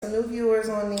some new viewers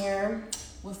on there.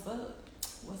 What's up?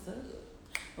 What's up?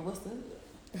 What's up?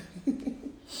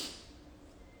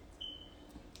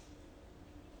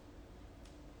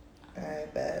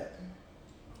 Alright, bet.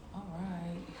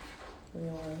 Alright.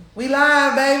 We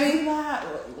live, baby. We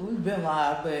live. We've been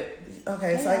live, but...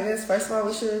 Okay, so I guess first of all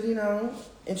we should,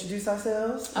 introduce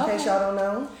ourselves in case y'all don't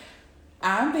know.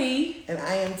 I'm B. And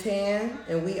I am Tan,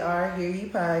 and we are Hear You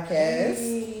Podcast.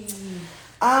 Hey.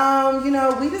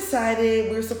 We decided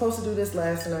we were supposed to do this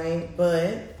last night,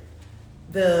 but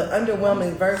the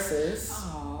underwhelming verses.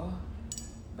 Oh,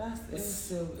 it was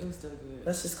still good.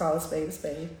 Let's just call a spade a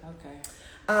spade. Okay.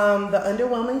 The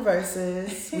underwhelming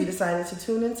verses. We decided to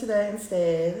tune into that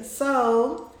instead.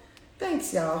 So,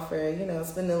 thanks y'all for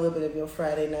spending a little bit of your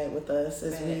Friday night with us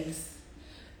as we do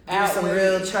some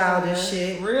real childish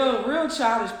shit. Real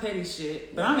childish petty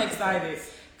shit. But I'm excited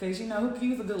because who can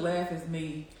use a good laugh is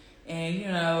me.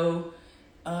 And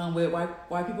with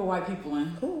white people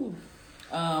in. Ooh.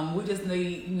 We just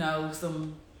need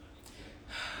some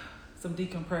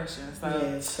decompression. So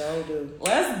yeah, so do.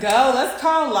 Let's go. Let's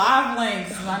call live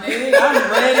links, my nigga.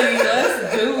 I'm ready.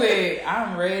 Let's do it.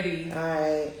 I'm ready. All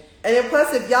right. And then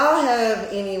plus, if y'all have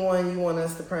anyone you want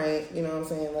us to prank, you know what I'm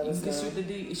saying, let us know.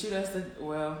 Shoot us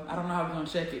well, I don't know how we're going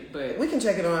to check it, but... We can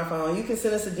check it on our phone. You can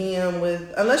send us a DM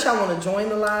unless y'all want to join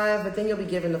the live, but then you'll be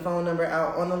giving the phone number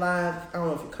out on the live. I don't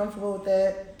know if you're comfortable with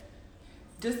that.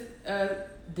 Just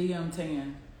DM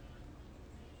 10.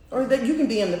 Or that you can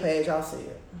DM the page. I'll see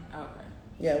it. Okay.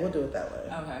 Yeah, we'll do it that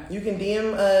way. Okay. You can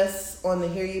DM us on the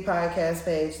Hear You Podcast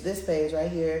page, this page right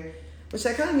here. Which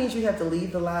that kind of means you have to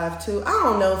leave the live too. I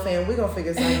don't know, fam. We're going to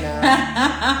figure something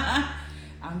out.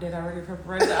 I'm dead already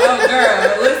prepared. Oh,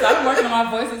 girl. Listen, I'm working on my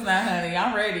voices now, honey.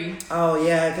 I'm ready. Oh,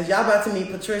 yeah, because y'all about to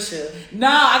meet Patricia. No,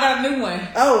 I got a new one.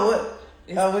 Oh, what?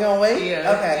 We're going to wait?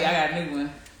 Yeah. Okay. Yeah, I got a new one.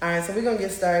 All right, so we're going to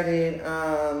get started.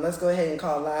 Let's go ahead and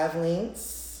call live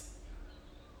links.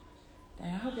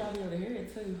 Dang, I hope y'all be able to hear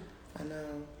it, too. I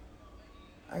know.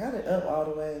 I got it up all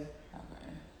the way. Okay.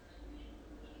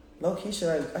 Low-key,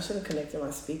 I should have connected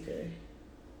my speaker.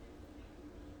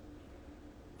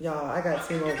 Y'all, I got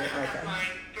T-Mobile. Okay.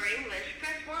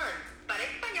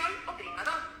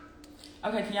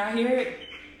 Okay, can y'all hear it?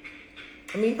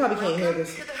 I mean, you probably can't hear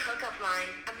this. Welcome to the hookup line,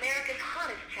 America's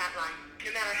hottest chat line.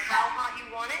 No matter how hot you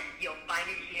want it, you'll find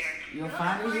it here. You'll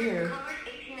find it here. Callers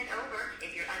 18 and over.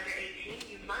 If you're under 18,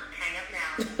 you must hang up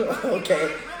now. Okay.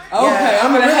 Okay,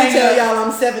 I'm gonna really tell up. y'all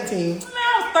I'm 17. Man,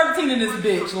 I was 13 in this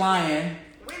bitch, lying.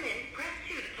 Women, press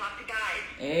 2 to talk to guys.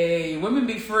 Hey, women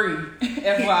be free.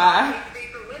 FYI. Always free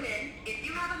for women. If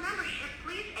you have a membership,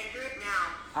 please enter it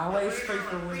now. Always To free learn for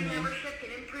how a free women. membership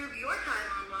can improve your time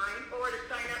online, or to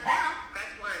sign up now,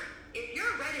 press 1. If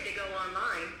you're ready to go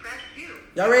online, press 2.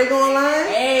 Y'all ready to go online?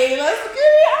 Hey, let's get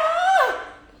it on.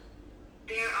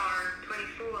 There are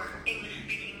 24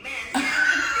 English-speaking men.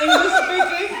 English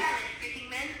speaking. Spanish-speaking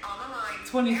men on the line.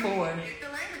 24. Choose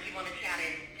the language you want to chat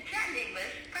in. To chat in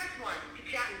English, press 1. To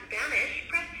chat in Spanish,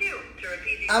 press 2. To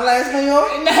repeat the Habla español?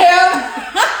 In the hell?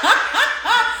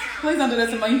 Please don't do that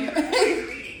to me.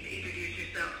 greetings to introduce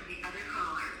yourself to the other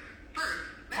caller.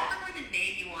 First, let them know the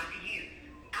name you want to use.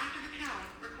 After the tone,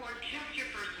 record just your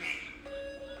first name.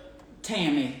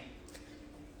 Tammy.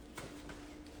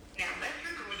 Now let's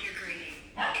record your greeting.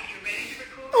 If you're ready to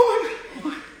record, Oh. press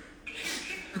 1. To hear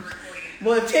tips for recording.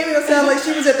 Boy, if Tammy don't sound like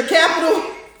she was at the Capitol.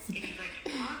 If you'd like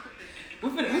to pause the system, We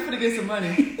finna get some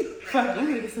money. Fuck, we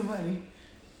finna get some money.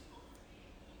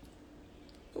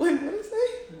 Wait, what did it say?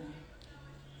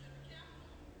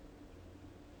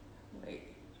 Wait.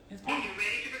 It's if you're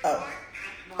ready to record, Oh.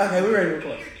 press 1. Okay, we're ready to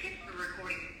record. Here's your tips for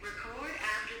recording. Record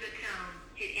after the tone.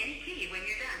 Hit any key when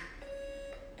you're done.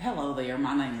 Hello there,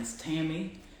 my name is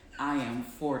Tammy. I am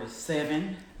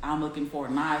 47. I'm looking for a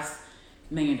nice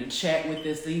man to chat with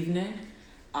this evening.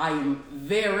 I am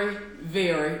very,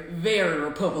 very, very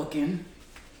Republican.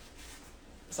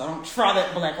 So don't try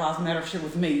that Black Lives Matter shit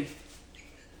with me.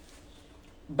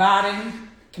 Biden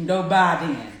can go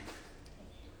Biden.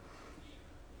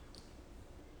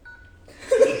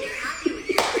 If you're happy with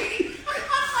your greeting, press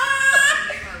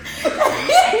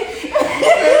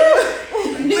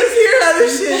 1. Let's hear how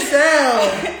this shit sound.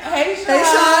 Hey, Sean. Hey,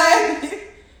 Sean.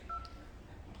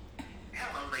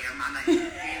 Hello there, my name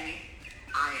is Tammy.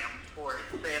 I am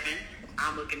 47.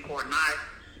 I'm looking for a nice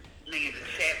man to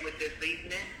chat with this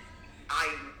evening. I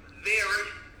am very,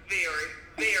 very,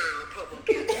 very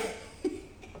Republican.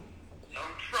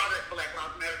 Don't try that Black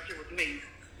Lives Matter shit with me.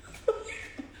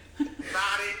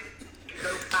 Biden, go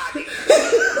Biden.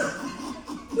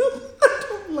 I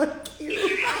don't like you. If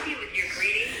you're happy with your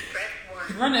greeting, press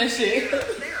 1. Run that shit. Your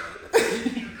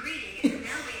greeting is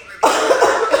now being reviewed.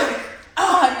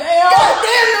 Oh, damn.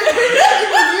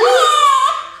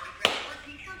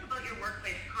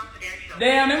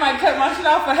 cut my shit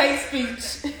off for hate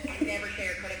speech. Never share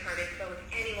your credit card info with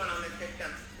anyone on the system.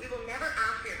 We will never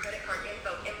ask for your credit card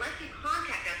info unless you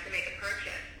contact us to make a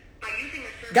purchase. By using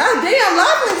the service, Goddamn,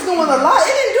 LiveLink's doing a lot.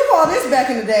 It didn't do all this back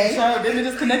in the day. So then it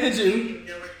just connected you.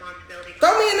 no responsibility.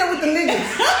 Throw me in there with the niggas.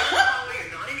 Caller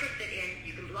you're not interested in,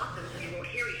 you can block them so you won't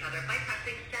hear each other by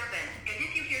pressing 7. And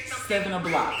if you hear something 7 a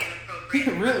block.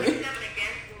 inappropriate, Really? press 7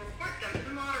 again will report them to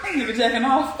the That moderator. nigga jacking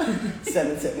off. 7. Hey,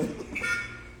 what's up?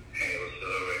 Here's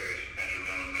Andrew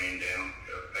on the main down.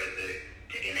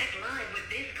 To connect live with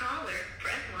this caller,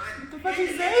 press 1. What the fuck he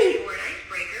To say? for an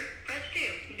icebreaker, press 2.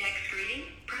 Next greeting,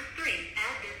 press 3.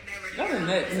 Add this member to That your was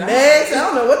next. Next, I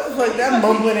don't know what the fuck that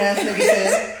mumbling ass nigga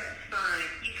said. Fine.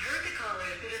 You've heard the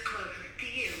callers that are closest to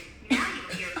you. Now you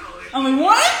will hear callers I mean,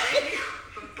 what? right now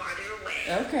from farther away.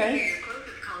 Okay. To hear your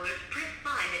closest callers, press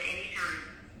 5 at any time.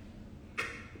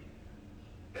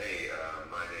 Hey,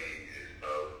 my name is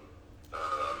Bo.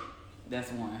 That's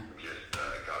one. Just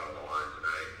got on the line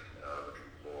tonight.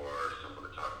 Looking for someone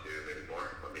to talk to, maybe more.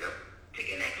 Let me know. To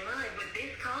connect live with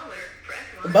this caller, press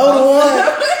 1. Bo the one.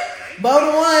 Bo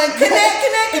the one. Connect.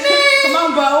 Come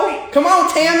on, Bo. Come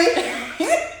on, Tammy.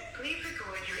 Please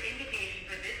record your invitation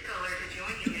for this caller to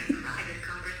join you in a private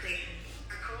conversation.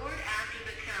 Record after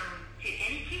the tone. Hit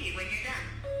any key when you're done.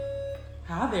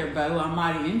 Hi there, Bo. I'm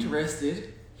mighty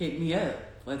interested. Hit me up.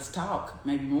 Let's talk.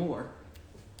 Maybe more.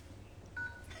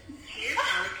 Here's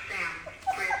how it sounds.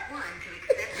 Press 1 to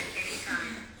accept at any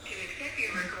time. To accept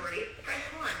your recording, press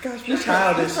 1. Gosh, we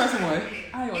childish. Press one.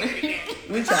 I don't want Hear it to. again.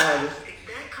 We childish.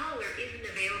 That caller isn't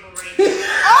available right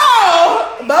now.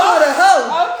 Oh! Bo the hoe.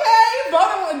 Okay.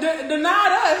 Bo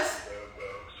denied us.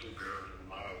 Two girls in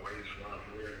my waist run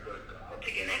weird, but To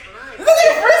connect live, Look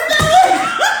at freestyle.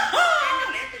 send a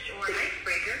message or an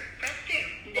icebreaker, press 2.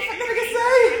 Next What the fuck greeting, did it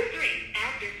press 3.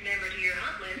 Add this member to your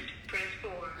hot list, press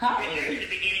 4. Hot Return list? to the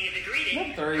beginning of the greeting,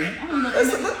 What 3? press I don't know. Hold on.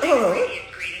 previous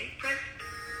greeting, press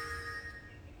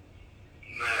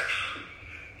Max,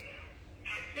 I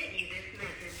sent you this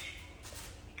message.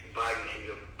 Biden can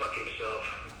go fuck himself.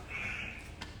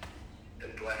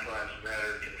 And Black Lives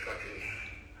Matter can fucking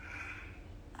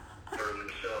burn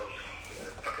themselves in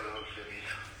their fucking own cities.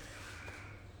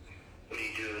 What are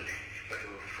you doing, you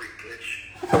fucking little freak bitch?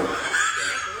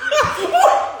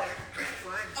 Press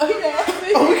 1. Oh, yeah.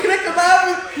 Oh, we connected live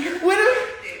with him.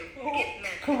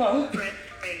 Come on. Press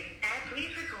 3.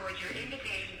 Please record your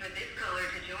invitation for this caller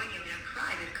to join you in a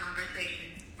private conversation.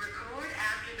 Record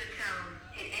after the tone.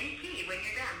 Hit any key when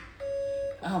you're done.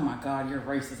 Oh my God, your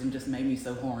racism just made me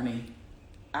so horny.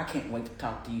 I can't wait to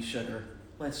talk to you, sugar.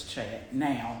 Let's chat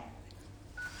now.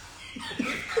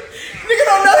 Nigga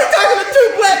don't know he talking to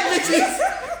 2 black bitches. To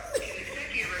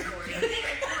accept your recording,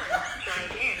 press 1. Try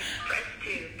again. Press 2.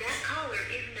 That caller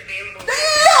isn't available.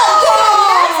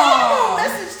 Damn!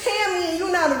 Message Tammy and you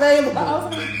not available. I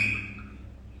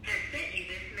sent you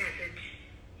this message.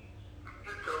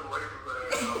 Just go away from there.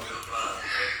 I'll just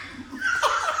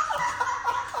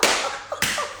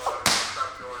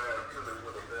stop your ass to this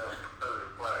with a damn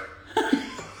Confederate flag. To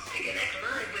connect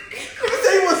live with this He caller,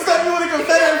 said he was stuck with a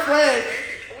Confederate flag.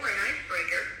 message or an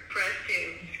icebreaker, press 2.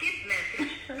 Skip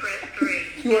message, press 3.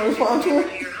 You want to respond to him?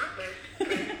 To your hot list,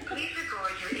 please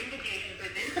record your invitation for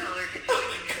this caller to join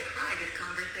you in a private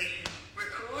conversation.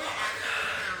 Record after the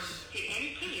tone. Hit any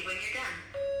key when you're done.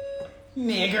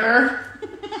 Nigger.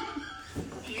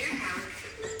 Here's how it's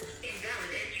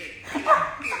invalid entry. To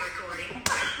stop your recording,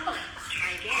 press 1.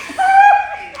 Try again. To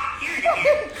hear it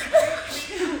again, please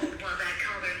hold while that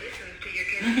caller listens to your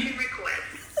connection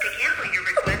request. To cancel your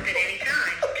request at any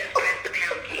time, just press the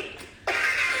pound key.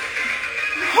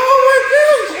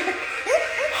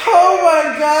 Oh my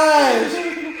gosh.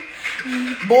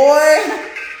 Boy,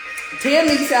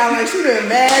 Tammy sound like she been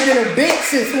mad in a bitch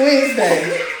since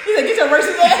Wednesday. He said, get your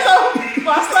racist ass off.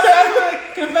 While I started out with a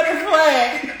Confederate flag.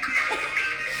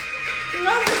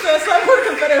 Nothing said, start with a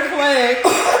Confederate flag.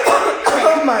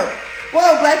 Oh my.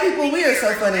 Whoa, black people, we are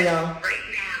so funny, y'all. Right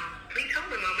now. Please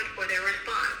hold a moment for their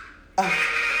response.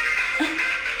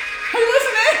 Are you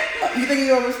listening? You think he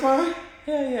gonna respond?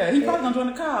 Hell yeah. He probably gonna join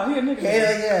the call. He a nigga.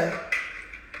 Hell yeah.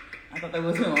 I thought that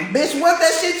was him. Bitch, what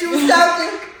that shit you was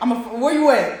talking? Where you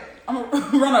at? I'm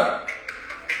gonna run up.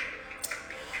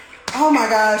 Oh my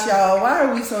gosh, y'all. Why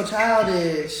are we so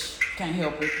childish? Can't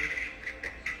help it.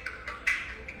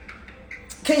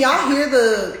 Can y'all hear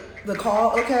the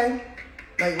call, okay?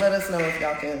 Like, let us know if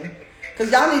y'all can.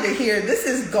 Because y'all need to hear, this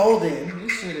is golden.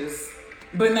 This shit is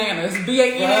bananas.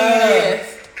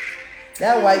 B-A-N-A-N-A-S.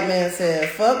 That white man said,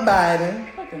 fuck Biden.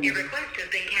 Fucking Your request has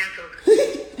been canceled.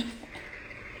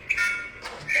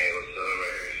 Hey, what's up?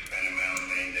 Here's Phantom Man on the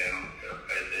main down.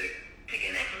 To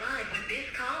connect live with this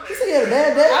caller, He said he had a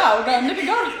bad day. Oh, no,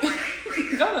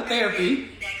 nigga, go to therapy.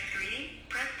 Next reading,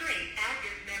 press 3. Add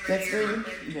this member Next to your reading?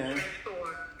 list. Yeah. Press 4.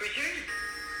 Return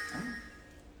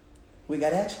We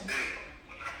got action.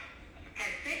 has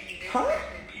sent you this Huh? message.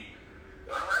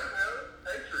 All right, man.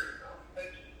 Thank you.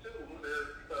 Thank you, too. They're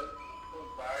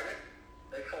provided.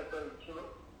 They come from the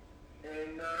truth.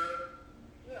 And,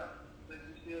 yeah, they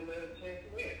just still let a chance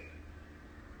to win.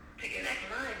 To connect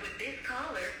live with this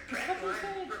caller, press 1.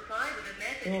 Reply with a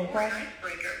message Oh, or okay. an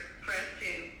icebreaker. Press 2.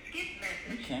 Skip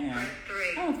message. You can. Press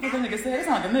 3. Oh, what the nigga said? It's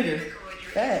like a nigga. Record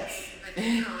your Facts. invitation for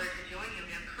this caller to join you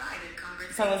in a private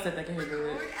conversation. So let's see if they can hear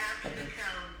Record good. after the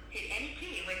tone. Hit any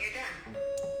key when you're done.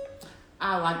 I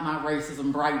like my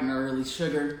racism bright and early,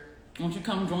 sugar. Won't you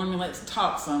come join me? Let's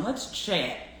talk some. Let's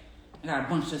chat. I got a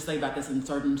bunch to say about this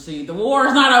insurgency. The war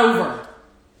is not over.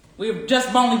 We've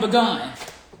just only begun.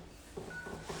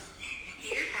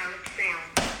 Here's how it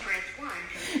sounds. Press 1 to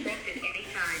accept at any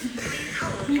time. Please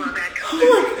hold while that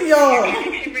caller Yo,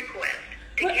 connection request.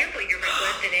 To cancel your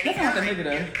request at any That sounds like a time. nigga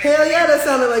though. hell yeah, that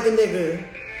sounded like a nigga.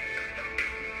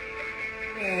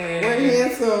 Yeah. What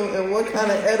handsome and what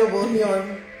kind of edible he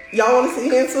on? Y'all want to see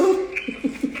handsome?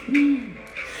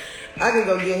 I can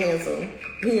go get handsome.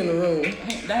 He in the room.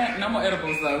 That, no more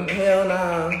edibles though. Hell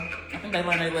nah. I think they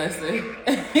learned their lesson.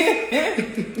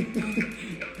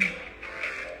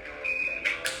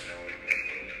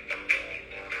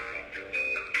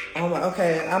 Oh my,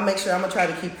 okay, I'll make sure I'm gonna try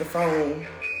to keep the phone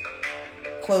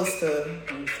close to,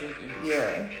 yeah.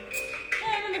 Yeah, that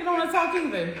nigga don't want to talk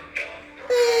either.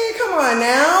 Hey, come on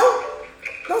now.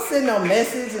 Don't send no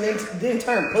message and then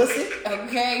turn pussy.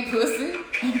 Okay, pussy.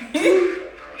 They're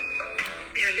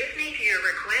listening to your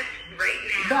request right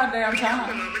now. Goddamn Just a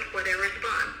time. moment for their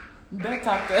response. Better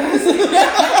talk to us.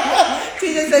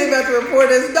 TJ say about to report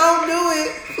us. Don't do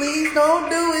it. Please don't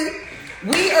do it.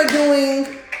 We are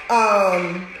doing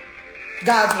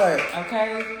God's work.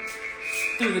 Okay?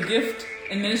 Through the gift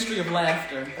and ministry of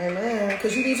laughter. Amen.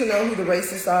 Because you need to know who the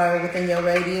racists are within your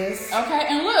radius. Okay,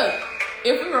 and look,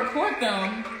 if we report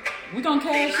them, we're gonna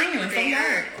They cash like in. what So they yeah.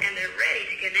 heard, and they're ready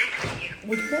to connect with you.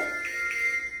 What you say?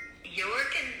 You're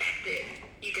connected.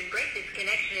 You can break this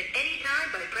connection at any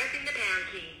time by pressing the pound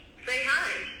key. Say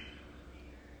hi.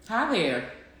 Hi there.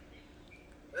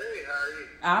 Hey, how are you?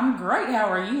 I'm great. How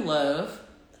are you, love?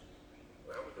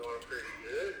 I'm doing pretty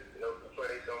good. No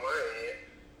complaints on my end.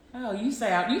 Oh, you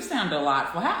sound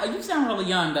delightful. You sound really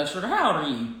young though, sugar. How old are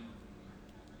you?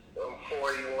 I'm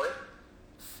 41.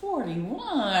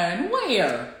 41.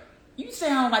 Where? You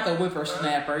sound like a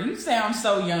whippersnapper. You sound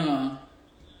so young.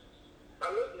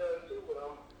 I look young too, but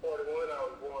I'm 41. I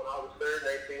was born August 3rd,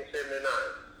 1979.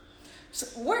 So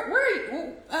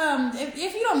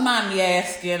if you don't mind me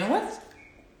asking,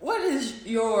 what is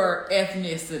your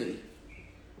ethnicity?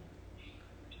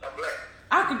 I'm black.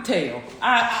 I could tell.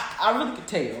 I really could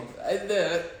tell.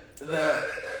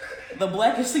 The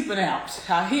black is seeping out.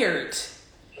 I hear it.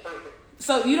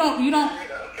 So you don't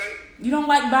Okay.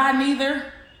 like Biden either?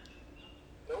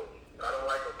 Nope. I don't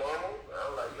like Obama. I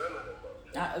don't like none of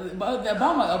them.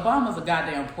 Obama's a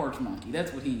goddamn porch monkey.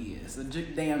 That's what he is. A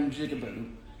damn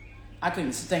jigaboo. I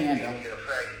couldn't stand him. He's a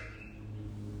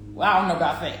faggot. Well, I don't know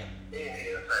about that. He's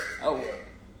a faggot. Oh.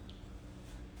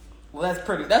 Well, that's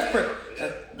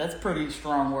pretty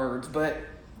strong words, but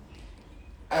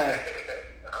Yeah.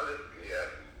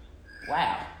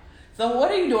 wow. So what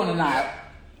are you doing tonight?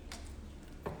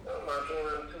 I'm not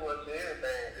doing too much of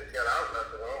anything. Just got out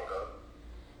not too long ago.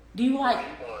 Do you like? What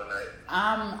you doing tonight?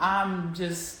 I'm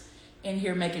just in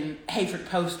here making hatred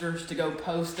posters to go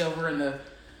post over in the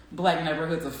black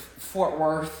neighborhoods of Fort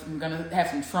Worth. I'm gonna have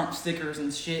some Trump stickers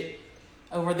and shit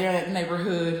over there in that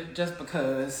neighborhood just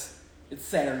because it's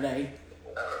Saturday.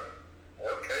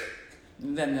 Okay.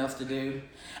 Nothing else to do.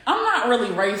 I'm not really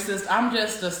racist. I'm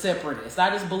just a separatist. I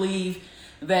just believe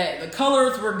that the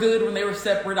colors were good when they were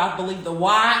separate. I believe the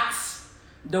whites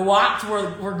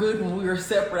were good when we were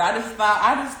separate. I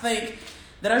just think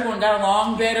that everyone got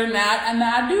along better now. And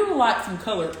I do like some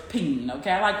colored peen,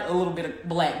 okay? I like a little bit of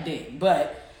black dick.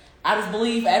 But I just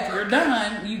believe after you're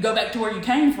done, you go back to where you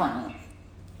came from.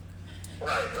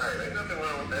 Right. Ain't nothing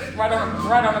wrong with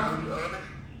that.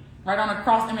 Right on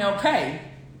across MLK.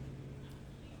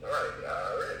 Right.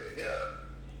 Yeah.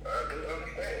 I do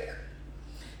understand.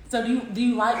 So do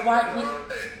you like white women?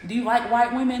 Do you like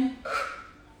white women?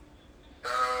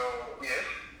 Yes.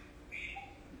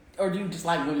 Or do you just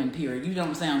like women, period? You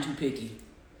don't sound too picky.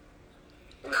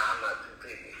 Nah, I'm not too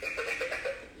picky.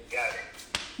 You got it.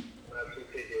 I'm not too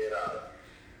picky at all.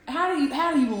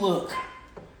 How do you look?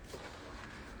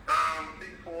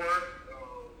 6'4",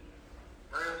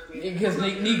 brown skin. Because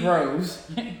Negroes.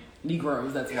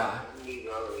 Negroes, that's why.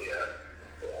 Yeah.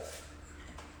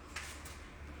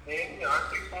 And, you know, I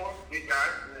 6'4", big guy,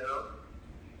 you know.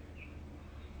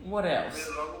 What else?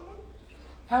 Middle of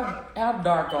How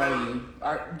dark are you?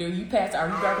 Are you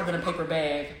darker than a paper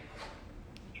bag?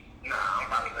 Nah, I'm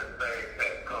about to say the same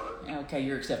that color. Okay,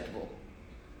 you're acceptable.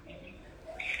 Yeah.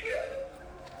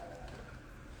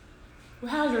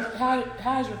 Well,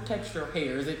 how's your texture of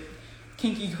hair? Is it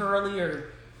kinky curly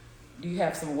or do you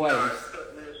have some waves?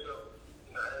 Cut real short.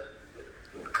 Nah,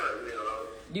 it's cut real low.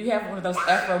 Do you have one of those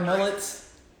Afro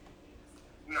mullets?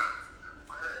 Nah.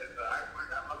 My hair is, I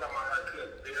got my hair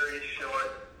cut very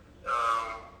short,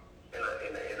 in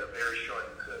a very short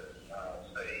cut,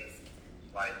 say,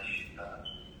 like,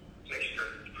 texture.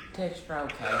 Texture,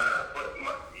 okay. But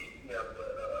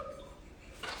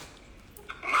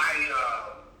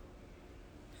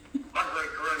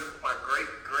my great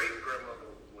grandmother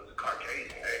was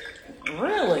Caucasian, actually.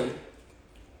 Really?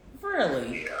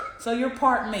 Really? Yeah. So you're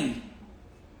part me.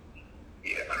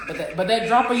 Yeah. But that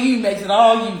drop of you makes it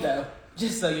all you, though.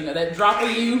 Just so you know, that drop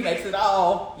of you makes it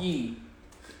all you.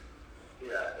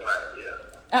 Yeah, right,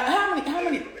 yeah.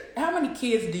 How many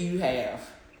kids do you have?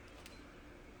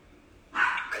 I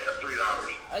have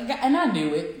 $3. And I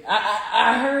knew it.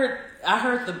 I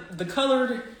heard the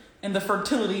colored and the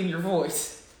fertility in your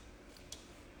voice.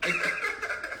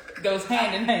 It goes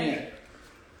hand in hand.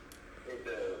 It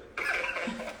does.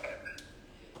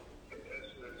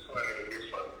 It's funny. It's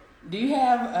funny. Do you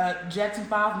have Jackson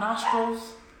 5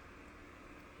 nostrils?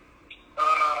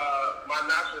 My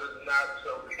nostril is not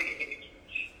so big.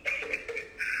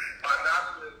 My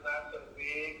nostril is not so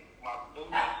big. My booty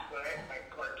is flat, like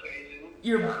Caucasian.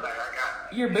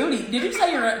 Your booty. Did you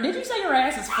say your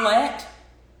ass is flat?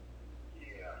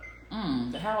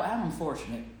 Yeah. How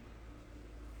unfortunate.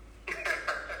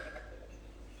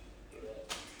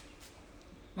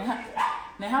 Now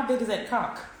how big is that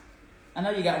cock? I know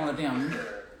you got one of them.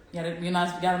 You got a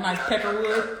nice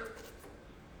peckerwood.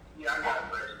 Yeah, I got a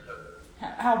nice.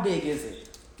 How big is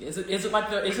it? Is it like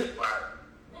the is it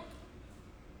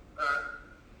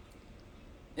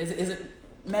is it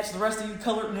match the rest of your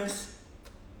coloredness?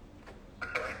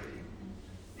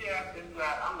 Yeah, it's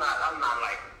not. I'm not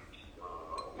like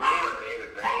ruined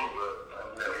anything, but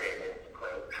I've never had anything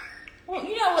close. Well,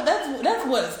 you know what?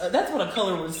 That's what a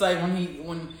color would say when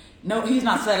he's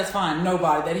not satisfying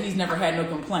nobody, that he's never had no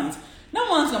complaints. No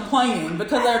one's complaining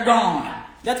because they're gone.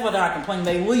 That's why they're not complaining.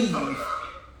 They leave.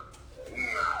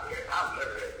 I've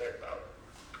never had that though.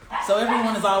 So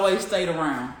everyone has always stayed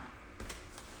around.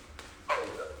 Oh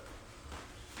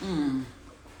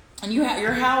And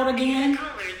you're how old again? The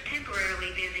caller is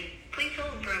temporarily busy. Please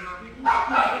hold for a moment.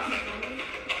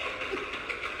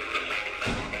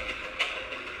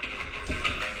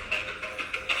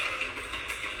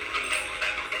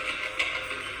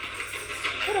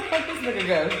 Where the fuck this nigga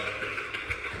go?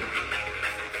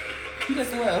 He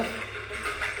just left.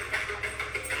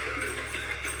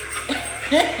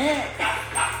 He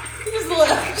just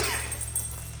left.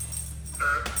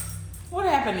 What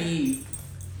happened to you?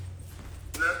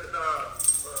 Nothing.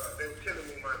 They were telling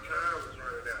me my time was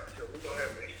running out, so we're gonna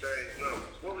have to exchange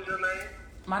numbers. What was your name?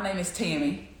 My name is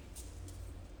Tammy.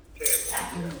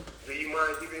 Tammy. Do you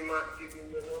mind giving me your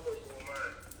number or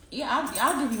mine? Yeah,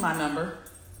 I'll give you my number.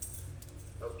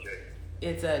 Okay.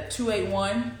 It's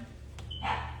 281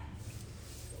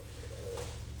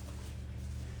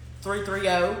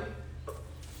 330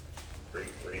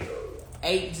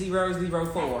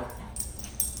 8004.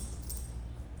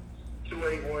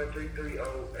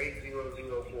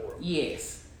 281-330-8004.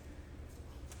 Yes.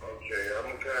 Okay, I'm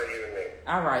gonna call you in a minute.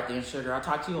 All right then, sugar. I'll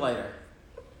talk to you later.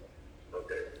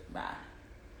 Okay. Bye.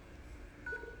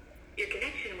 Your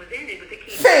connection was ended with the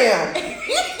key. Fam.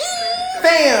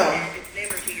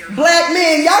 Black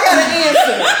men, y'all gotta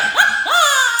answer.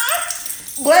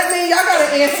 Black men, y'all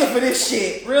gotta answer for this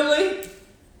shit. Really?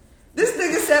 This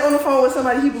nigga sat on the phone with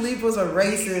somebody he believed was a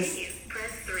racist.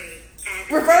 Press 3.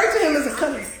 Referred to him as a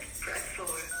color. Press 4.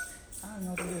 I don't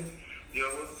know what to do. Yo,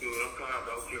 what's good? I'm calling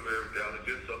about Kim Arizona.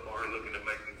 Just so far looking to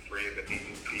make new friends and meet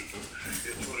new people.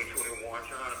 It's 2021,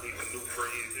 trying to meet some new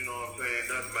friends, you know what I'm saying?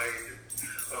 Nothing major.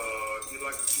 If you'd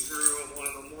like to see her or one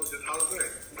of them more, just holler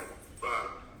back.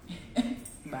 Bye.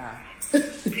 Bye.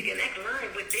 To connect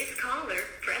live with this caller,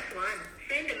 press 1.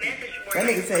 Send a message for That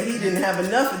nigga said he didn't have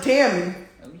enough for Tammy.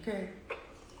 Okay.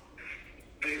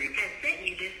 Baby, has sent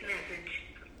you this message.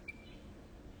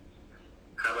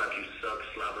 how about you suck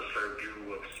slobber serve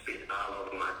you up spit all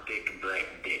over my thick black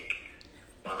dick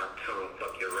while I tongue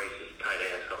fuck your racist tight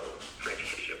asshole. French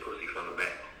kiss your pussy from the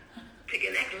back. To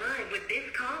connect live with this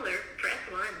caller, press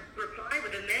 1. Reply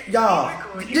with a message. Y'all, you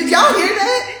record. did y'all hear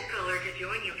that? This caller to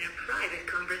join you in a private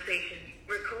conversation.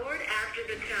 Record after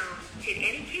the tone. Hit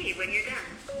any key when you're done.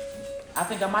 I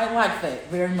think I might like that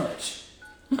very much.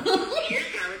 Here's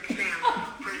how it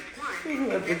sounds. Press 1.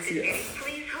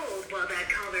 Please hold while that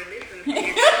caller listens to your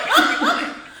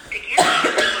request. To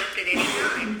cancel your request at any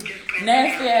time, just press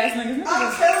Nasty pound. ass niggas.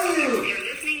 I'm telling you. You're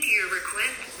listening to your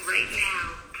request right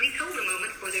now. Please hold a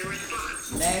moment for their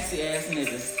response. Nasty ass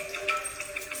niggas.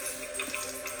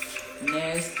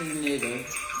 Nasty nigga.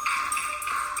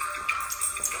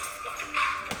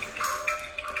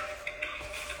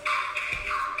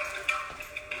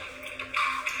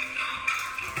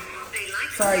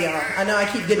 Sorry, y'all. I know I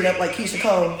keep getting up like Keisha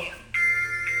Cole.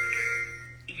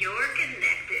 You're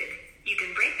connected. You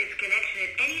can break this connection at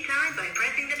any time by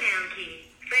pressing the pound key.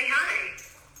 Say hi.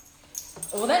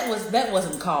 Well, that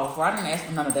wasn't called for. I didn't ask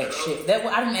for none of that shit.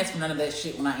 I didn't ask for none of that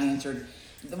shit when I answered.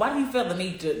 Why do you feel the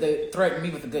need to threaten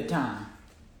me with a good time?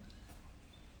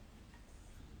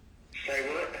 Say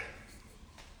what?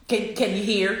 Can you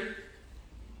hear?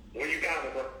 Where you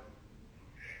calling from?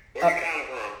 Where you calling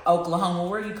from? Oklahoma,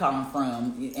 where are you calling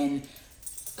from? And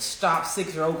stop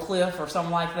 6-year-old Cliff or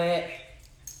something like that?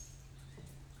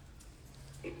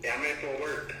 Yeah, I'm in for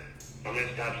work. I'm in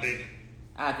Stop 6.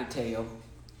 I could tell.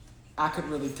 I could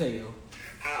really tell.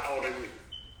 How old are you?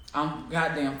 I'm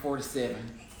goddamn 47.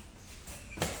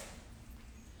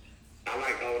 I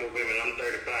like older women. I'm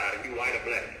 35. You white or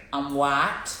black? I'm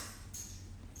white.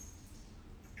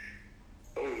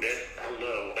 Ooh, I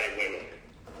love white women.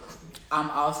 I'm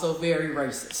also very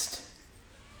racist.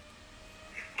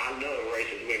 I love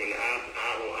racist women. I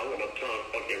want a tongue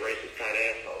fucking racist tight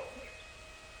asshole.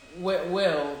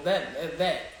 Well, that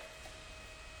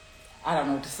I don't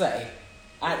know what to say.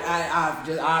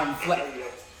 I'm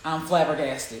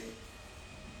flabbergasted.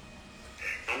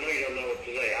 I know you don't know what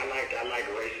to say. I like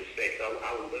racist sex.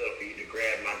 I would love for you to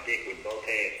grab my dick with both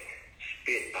hands,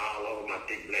 spit all over my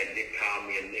thick black dick, call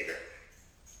me a nigger.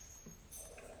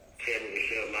 Tell me to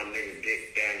shove my nigga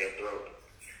dick down your throat.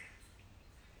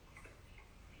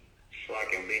 So I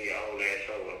can bend your old ass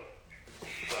over.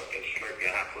 Fucking slurp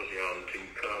your hot pussy on until you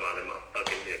come out of my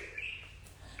fucking dick.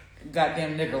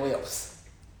 Goddamn nigger lips.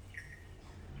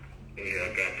 Yeah,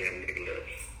 goddamn nigga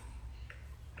lips.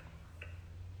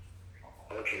 I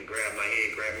want you to grab my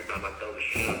head, grab me by my throat, and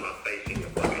shove my face in your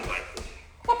fucking white pussy.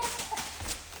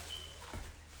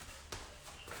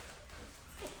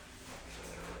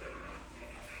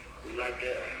 You like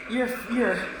that?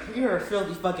 You're a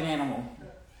filthy fucking animal.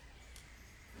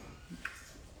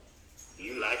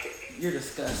 You like it? You're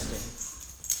disgusting.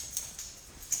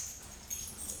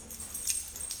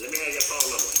 Let me have your phone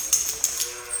number.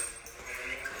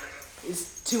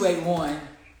 It's 281.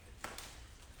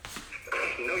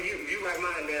 No, you write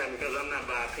mine down because I'm not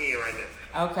by a pen right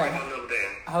now. Okay. Write my number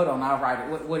down. Hold on, I'll write it.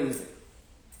 What is it?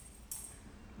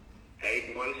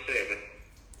 817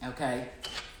 Okay.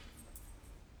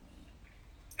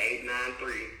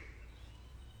 893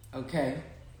 Okay.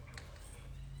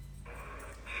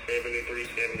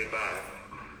 7375.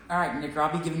 All right, Nicker,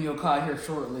 I'll be giving you a call here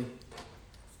shortly.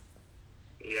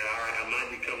 Yeah, all right. I might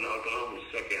be coming to Oklahoma to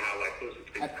suck your high white pussy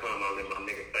till you come all in my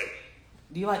nigga face.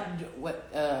 Do you like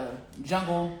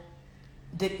jungle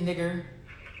dick nigger?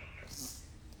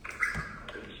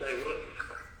 Say what?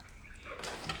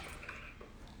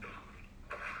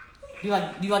 Do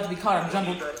you like to be called a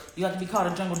jungle? You like to be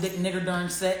called a jungle dick nigger during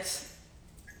sex?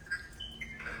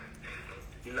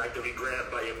 You like to be grabbed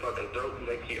by your fucking throat and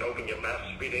make you open your mouth,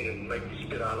 spit in, and make you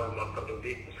spit all over my fucking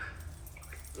dick.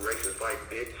 Racist white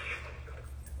bitch.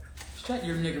 Shut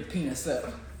your nigger penis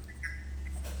up.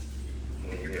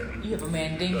 Yeah. You have a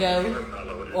mandingo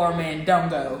or a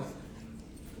mandongo.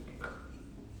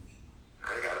 I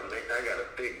got a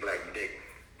big black dick.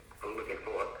 I'm looking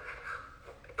for a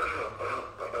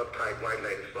uptight white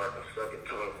lady so I can suck it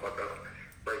tongue, fuck up,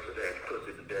 racist ass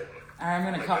pussy to death. All right, I'm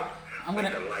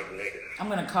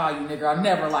gonna call you nigger. I'll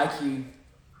never like you.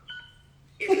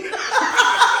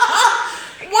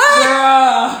 What?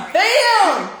 Bruh.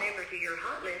 Damn! Member to your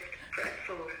hot list, press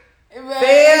 4.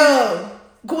 Damn!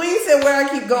 Queen said where I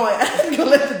keep going. I'm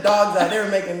gonna let the dogs out. They're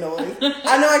making noise.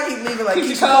 I know I keep leaving like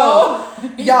Keisha Cole.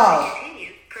 Y'all. Continue,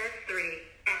 press 3.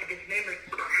 Add this member.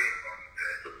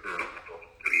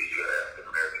 Please ask the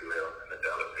American Mail and the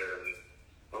Dallas area.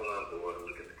 Hold on, boy.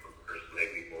 Look at the first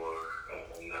maybe more.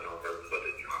 Not on purpose, but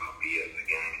the drama BS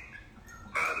again.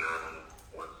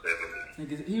 5917.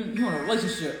 Nigga, you want a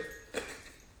relationship?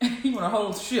 You want a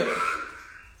whole ship?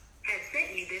 Has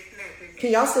sent you this message.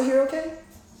 Can y'all still hear okay?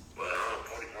 Well, I'm a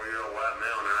 44-year-old white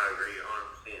male, and I agree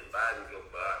 100%. Biden go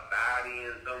Biden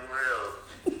in somewhere else.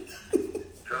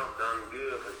 Trump done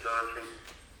good for Johnson.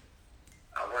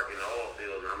 I work in the oil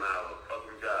field, and I'm out of a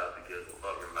fucking job because of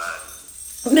fucking Biden.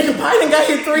 Nigga, Biden got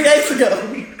here 3 days ago.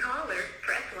 Caller,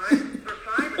 press 1.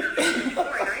 Reply with a message or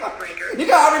an icebreaker. You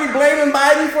can already blaming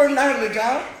Biden for not having a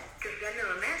job. To send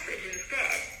them a message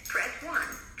instead, press 1.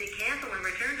 To cancel and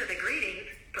return to the greetings,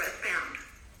 press pound.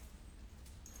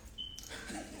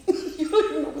 You don't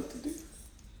even know what to do.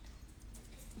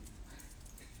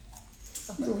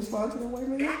 I'm gonna respond to that white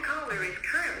man. That caller is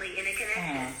currently in a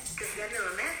connection. To send them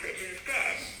a message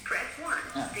instead, press 1.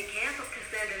 To cancel to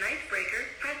send an icebreaker,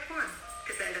 press 1.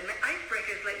 To send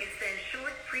icebreakers let you send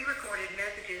short, pre-recorded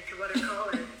messages to other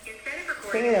callers instead of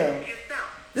recording Damn. it yourself.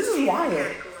 This is Choose a wild.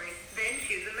 category, then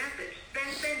choose a message, then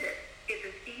send it. It's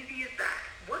as easy as that.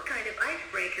 What kind of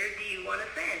icebreaker do you want to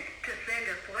send? To send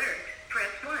a flirt,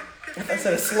 press 1. To I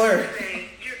said a slur. To say,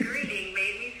 your greeting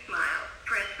made me smile,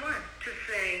 press 1. To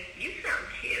say, you sound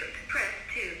cute, press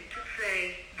 2. To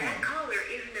say, that caller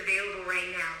isn't available right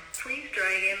now. Please try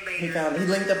again later. He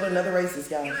linked up with another racist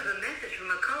guy. You have a message from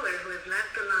a caller who has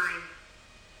left the line.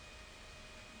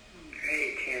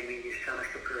 Hey, Tammy, you sound like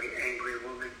a very angry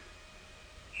woman.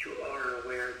 You are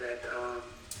aware that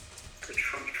the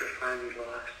Trumpster finally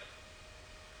lost.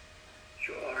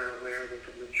 You are aware that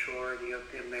the majority of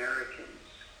the Americans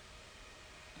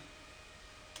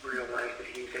realize that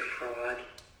he's a fraud.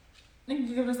 Nigga,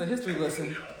 you give us a history lesson.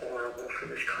 He's horrible for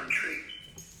this country.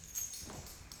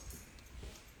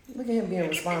 Look at him being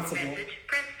responsible. Message,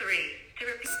 press 3. To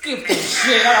repeat Skip that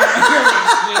shit. I don't hear that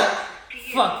shit.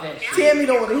 Fuck that shit. Tammy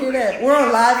don't want to hear that. We're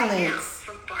on live now links.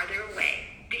 from farther away.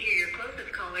 To hear your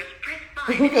closest callers, press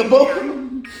 5. Look at both of You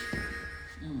them.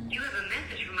 have a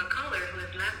message from a caller who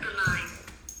has left the line.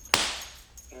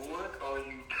 What are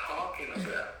you talking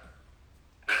about?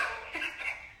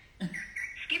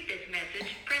 Skip this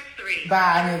message, press 3.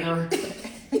 Bye, nigga. Hey,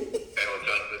 what's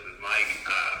up? This is Mike.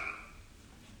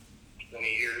 20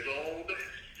 years old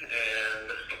and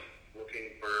looking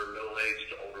for middle-aged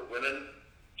to older women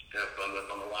to have fun with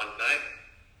on the lawn tonight.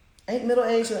 Ain't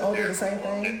middle-aged and older the same If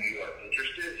thing? you are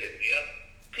interested, hit me up.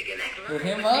 To connect Hit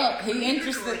him with up. Nick, He please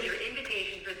interested. record your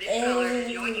invitation for this caller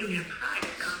to join you in a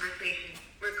private conversation.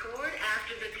 Record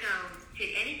after the tone. Hit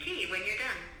any key when you're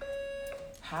done.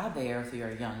 Hi there, if you're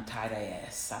a young tight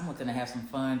ass. I'm looking to have some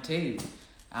fun too.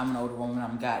 I'm an older woman.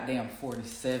 I'm goddamn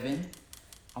 47.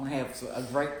 I want to have a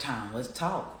great time. Let's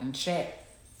talk and chat.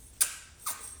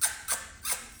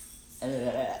 Let me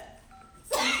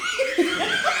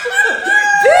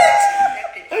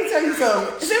tell you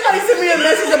something. Somebody sent me a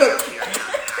message about.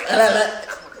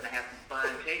 I'm looking to have some fun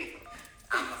too.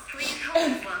 Please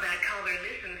hold while that caller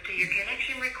listens to your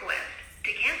connection request.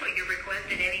 To cancel your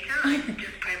request at any time,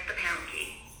 just press the pound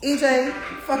key. EJ,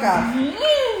 fuck off.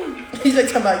 EJ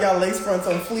talking about y'all lace fronts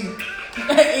on fleek.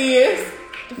 Is.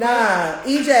 Nah,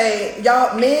 EJ,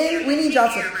 y'all, men, we need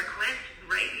y'all Your to. request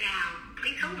right now.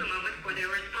 Please hold a moment for their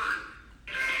response.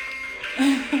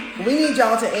 We need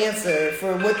y'all to answer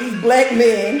for what these black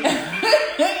men.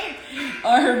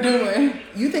 Are her doing?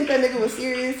 You think that nigga was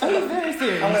serious? Oh, he's very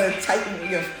serious. I'm gonna tighten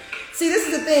your. See, this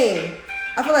is the thing.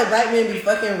 I feel like black men be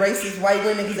fucking racist white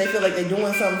women because they feel like they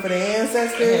doing something for their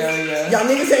ancestors. Hell yeah. Y'all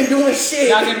niggas ain't doing shit.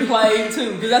 Y'all getting played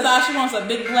too, because that's all she wants, a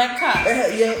big black cock.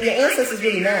 Your ancestors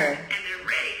really mad. And they're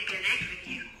ready to connect with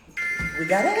you. We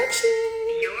got action.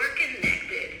 You're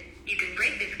connected. You can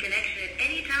break this connection at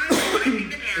any time by pressing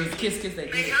the pound It's key. kiss, kiss,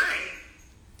 that Say dick. hi.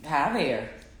 Hi there.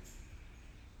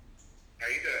 How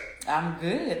you doing? I'm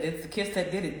good. It's the kiss that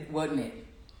did it, wasn't it?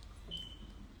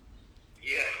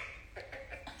 Yeah.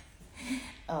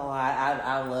 Oh,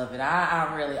 I love it.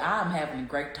 I'm having a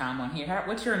great time on here.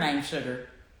 What's your name, sugar?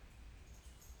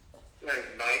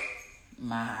 Name's Mike.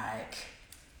 Mike.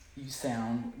 You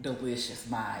sound delicious,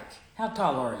 Mike. How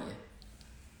tall are you?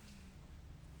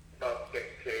 About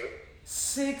 6'2".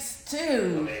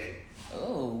 6'2". Maybe.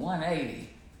 Oh, 180.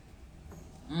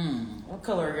 What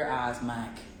color are your eyes,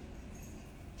 Mike?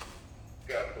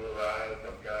 Got blue eyes.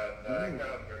 I've got kind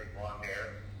of very blonde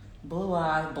hair. Blue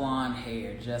eyes, blonde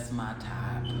hair, just my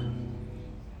type.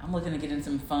 I'm looking to get in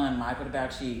some fun, Mike. What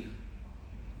about you?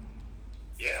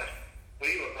 Yeah. What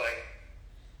do you look like?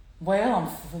 Well,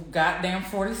 I'm goddamn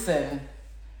 47.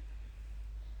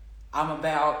 I'm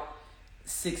about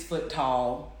 6 foot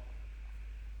tall,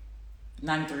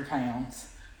 93 pounds.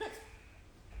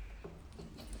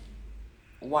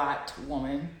 White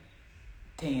woman,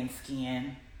 tan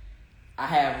skin. I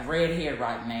have red hair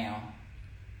right now,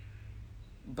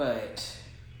 but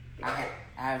I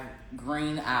have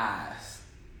green eyes.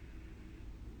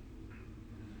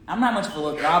 I'm not much of a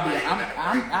looker.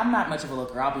 I'm not much of a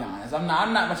looker. I'll be honest. I'm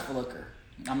not much of a looker.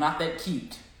 I'm not that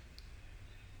cute.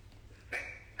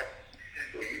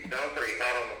 Well, you sound pretty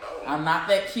hot on the phone. I'm not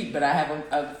that cute, but I have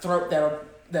a throat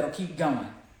that'll keep going.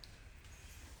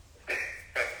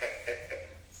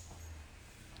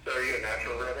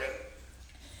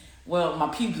 Well, my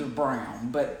pubes are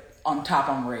brown, but on top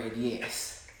I'm red,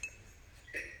 yes.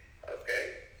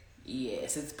 Okay.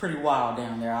 Yes, it's pretty wild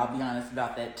down there. I'll be honest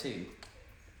about that, too.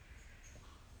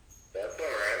 That's all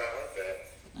right. I like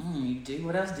that. You do?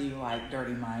 What else do you like,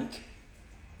 Dirty Mike?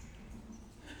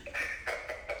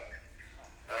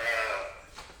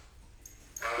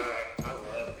 I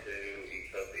love to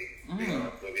eat pussy, to be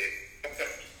honest with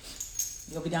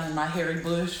you. You'll be down in my hairy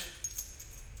bush?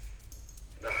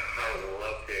 I would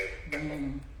love to.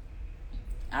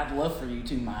 I'd love for you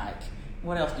to, Mike.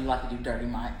 What else do you like to do, Dirty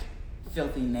Mike?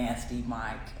 Filthy, nasty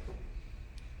Mike.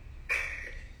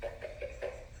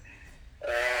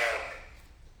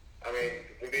 I mean,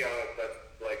 to be honest, that's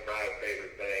like my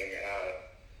favorite thing.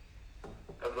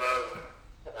 I love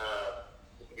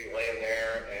to be laying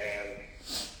there and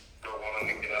I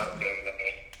wanting to get up and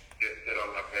just sit on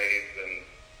my face and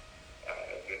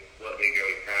just let me go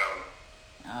to town.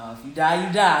 Oh, if you die,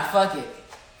 you die. Fuck it.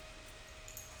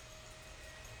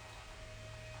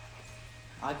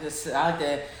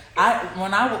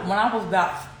 When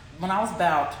I was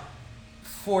about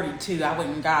 42, I went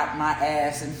and got my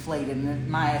ass inflated, and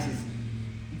my ass is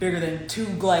bigger than 2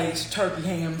 glazed turkey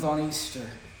hams on Easter.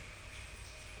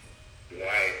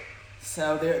 Nice.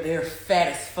 So they're fat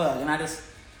as fuck, and I just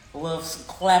love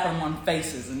clapping them on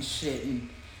faces and shit, and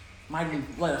might even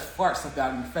let a fart slip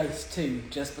out in your face too,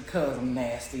 just because I'm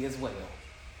nasty as well.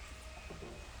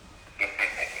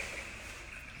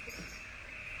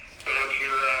 So what's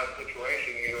your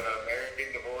situation? You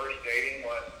married, divorced, dating,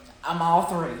 what? I'm all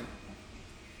three.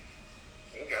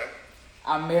 Okay.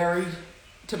 I'm married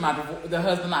to the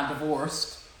husband I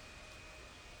divorced,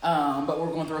 but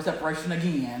we're going through a separation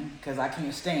again because I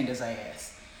can't stand his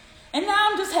ass. And now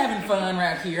I'm just having fun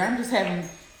right here. I'm just having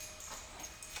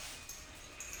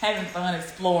fun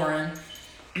exploring,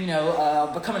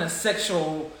 becoming a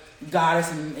sexual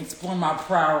goddess and exploring my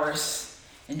prowess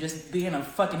and just being a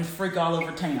fucking freak all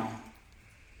over town.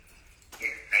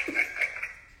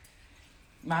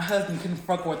 My husband couldn't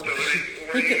fuck worth the shit.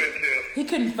 He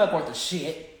couldn't fuck worth the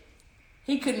shit.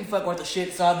 He couldn't fuck worth the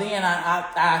shit. So then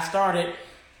I started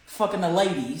fucking the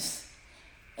ladies.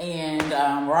 And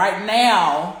right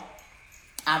now,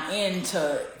 I'm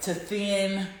into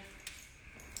thin,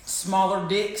 smaller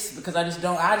dicks because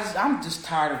I'm just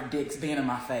tired of dicks being in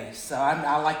my face. So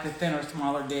I like the thinner,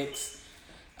 smaller dicks.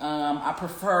 I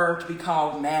prefer to be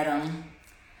called madam.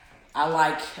 I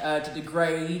like to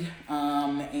degrade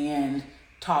and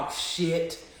talk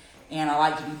shit. And I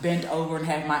like to be bent over and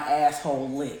have my asshole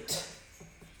licked.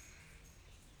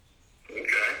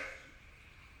 Okay.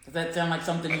 Does that sound like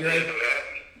something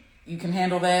you can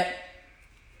handle that?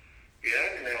 Yeah, I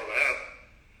can handle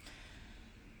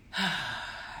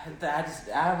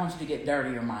that. I want you to get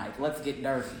dirtier, Mike. Let's get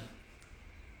dirty.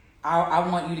 I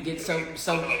want you to get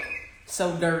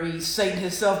so dirty. Satan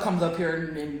himself comes up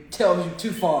here and tells you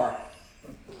too far.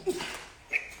 Well,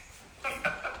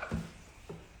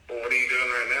 what are you doing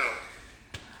right now?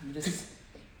 I'm just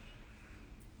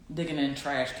digging in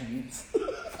trash cans. I'm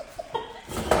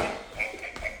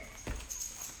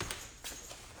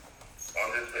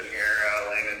just sitting here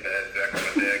laying in bed, jacking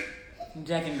my dick.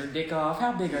 Jacking your dick off.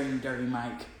 How big are you, Dirty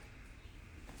Mike?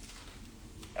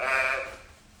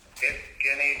 It's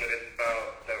skinny, but it's about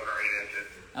 7 or 8 inches.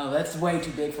 Oh, that's way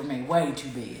too big for me. Way too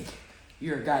big.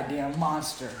 You're a goddamn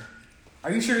monster.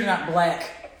 Are you sure you're not black?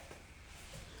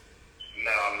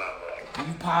 No, I'm not black. Are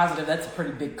you positive? That's a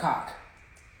pretty big cock.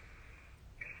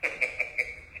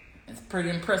 It's a pretty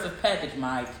impressive package,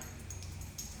 Mike.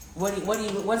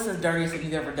 What's the dirtiest thing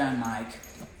you've ever done, Mike?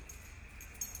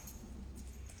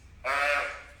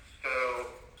 So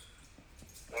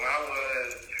when I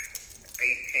was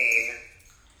 18,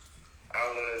 I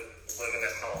was living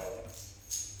at home,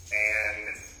 and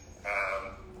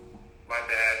my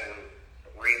dad was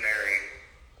remarried,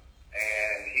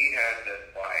 and he had this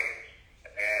wife,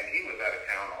 and he was out of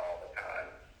town all the time,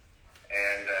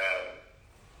 and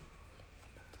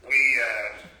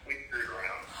we screwed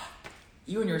around.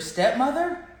 You and your stepmother?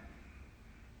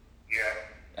 Yeah.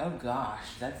 Oh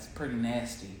gosh, that's pretty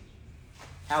nasty.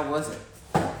 How was it?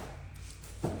 It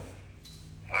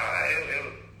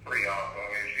was pretty awesome. I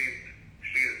mean,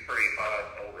 she's a pretty hot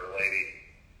older lady.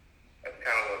 That's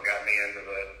kind of what got me into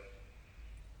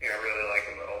really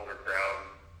liking the older crowd.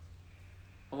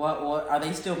 What are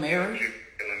they still married?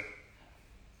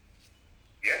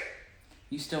 Yeah.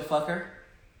 You still fuck her?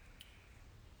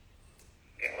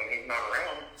 Yeah, when he's not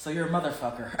around. So you're a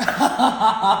motherfucker.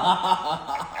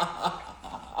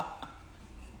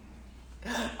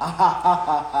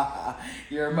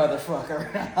 You're a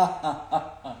motherfucker. That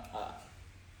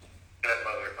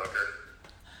motherfucker.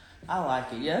 I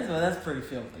like it. Yeah, that's pretty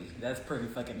filthy. That's pretty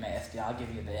fucking nasty. I'll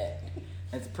give you that.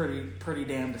 That's pretty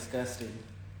damn disgusting.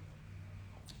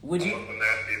 Would you? What's the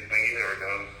nastiest thing you ever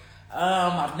done?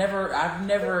 I've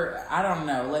never. I don't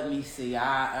know. Let me see.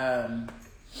 I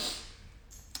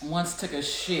once took a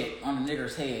shit on a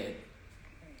nigger's head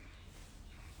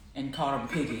and called him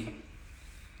piggy.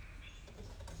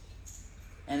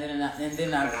 And then I. Were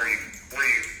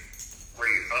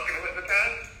you fucking with the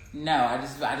time? No, I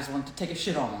just wanted to take a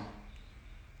shit on him,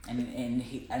 and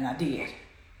I did.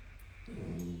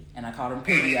 And I called him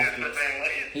piggy afterwards.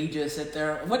 He just sat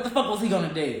there. What the fuck was he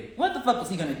gonna do?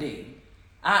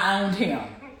 I owned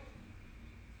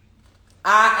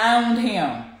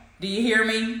him. Do you hear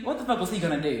me? What the fuck was he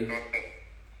gonna do?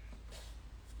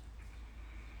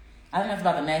 I think that's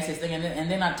about the nastiest thing. And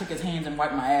then I took his hands and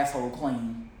wiped my asshole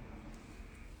clean.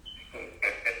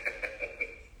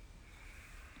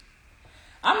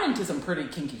 I'm into some pretty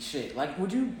kinky shit. Like,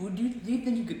 do you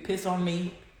think you could piss on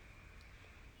me?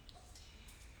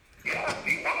 Yeah,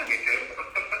 you wanted me to.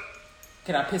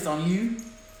 Could I piss on you?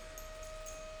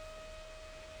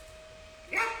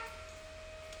 Yeah.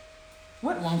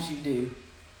 What won't you do?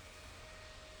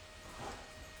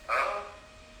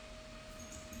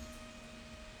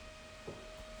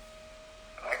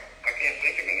 I can't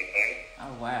think of anything.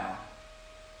 Oh, wow.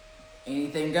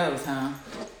 Anything goes, huh?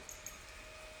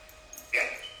 Yeah.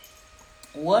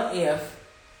 What if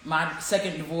my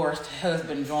second divorced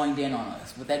husband joined in on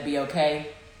us? Would that be okay?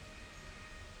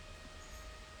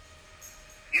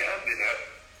 Yeah, I'll do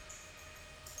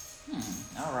that.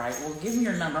 All right. Well, give me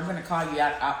your number. I'm going to call you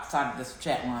outside of this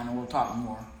chat line and we'll talk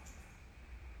more.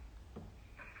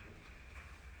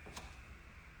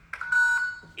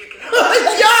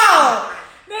 Y'all!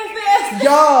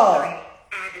 Y'all! Add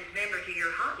this member to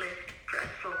your hot list. Press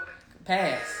 4.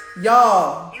 Pass.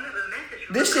 Y'all! You have a message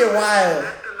from This shit wild.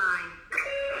 Left the line.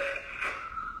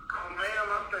 Oh, man,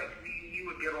 I'm thinking me and you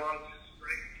would get along just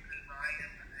great because I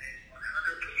am a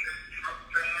 100% Trump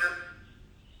fan.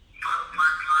 Fuck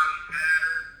Black Lives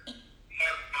Matter.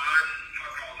 Fuck Biden.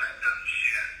 Fuck all that dumb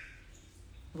shit.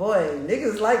 Boy,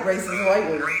 niggas like racist white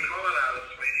Where women. you going out of,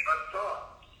 sweetie? Let's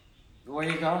talk. Where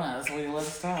you going at? Sweetie,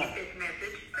 let's talk. Keep this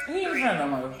message. Press He ain't 3. trying to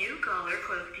move. New caller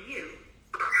close to you.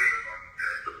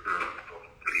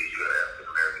 Please, you gotta ask the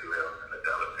American Rail and the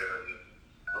Dallas area.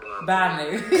 Bye,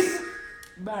 nigga.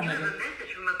 Bye, You have a nigga.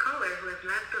 message from a caller who has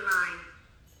left the line.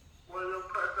 Well, you'll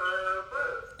press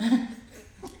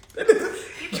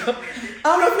I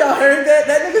don't know if y'all heard that.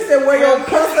 That nigga said, where your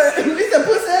pussy? He said,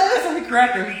 pussy ass? That's a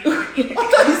cracker. I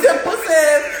thought he said, pussy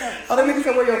ass. Oh, that nigga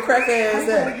said, where your crack ass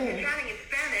at? Chatting in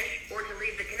Spanish or to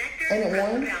leave the connector, Ain't it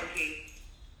press one? the pound key.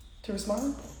 To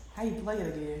respond? How you play it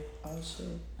again? Oh, shit.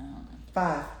 I don't know.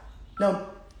 5. No.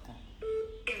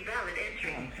 Invalid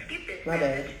entry. Skip this My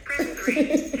bad. message. Press 3. To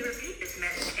repeat this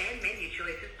message and menu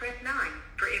choices, press 9.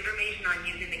 For information on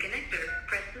using the connector,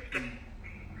 press the star.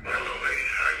 Hello,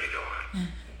 ladies. How you doing?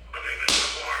 My name is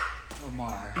Lamar.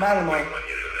 Lamar. Bye, Lamar. 21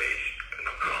 years of age, and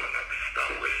I'm calling up the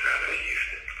Southwest side of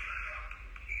Houston.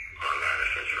 Online, I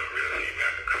sent you a real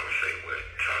email to conversate with,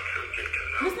 talk to, get to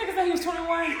know. This nigga said he was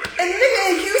 21. And nigga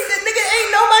in Houston, nigga ain't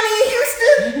nobody in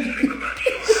Houston. Think about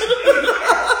you.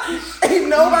 Ain't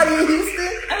nobody in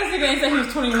Houston. This nigga ain't said he was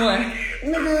 21.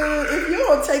 Nigga, if you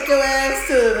don't take your ass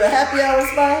to the happy hour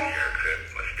spot, Haircut,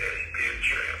 mustache, beard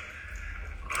trim.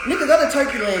 nigga, go to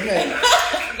Turkey Leg Hut.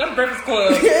 Go to Breakfast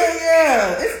Club.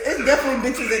 Yeah. It's definitely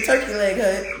bitches at Turkey Leg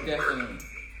Hut. Definitely.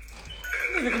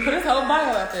 This nigga put his whole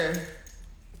bio out there.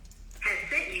 Has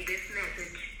sent you this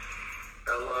message.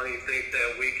 How long do you think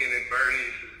that weekend at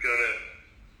Bernie's is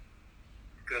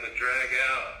gonna drag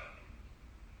out?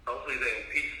 Hopefully they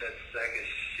impeach that sack of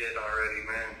shit already,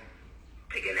 man.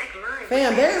 To connect live.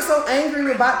 Fam, they're so angry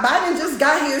with Biden just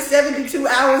got here 72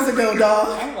 hours ago, dog.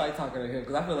 I like talking to him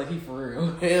because I feel like he for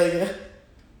real. Hell yeah.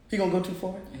 He gonna go too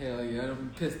far? Hell yeah, I'm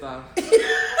pissed off.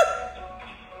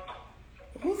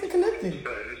 Who's it connecting? Hey,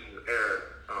 this is Eric,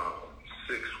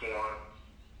 6'1",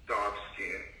 dark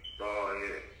skin, bald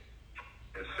head,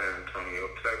 in San Antonio,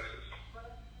 Texas.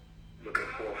 Looking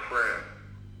for a friend,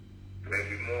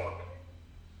 maybe more.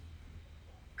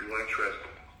 If you're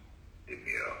interested, hit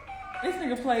me up. This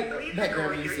nigga played Please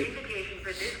background record your music. invitation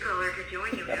for this caller to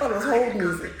join you I in thought it was a private hold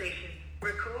music. conversation.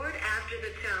 Record after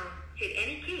the tone. Hit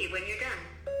any key when you're done.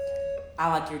 I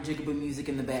like your jigaboo music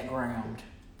in the background.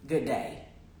 Good day.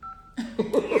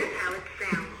 Here's how it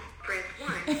sounds. Press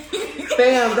 1.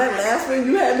 Fam, that last one,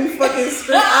 you had me fucking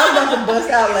scream. I was about to bust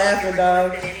out laughing,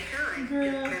 dog. At any time,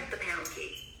 just press the pound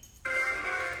key.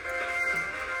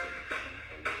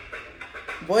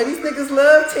 Boy, these niggas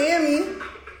love Tammy.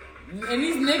 And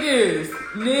these niggas.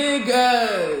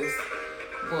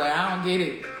 Boy, I don't get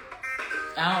it.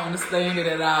 I don't understand it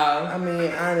at all. I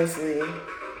mean, honestly.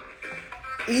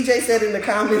 EJ said in the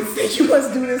comments that you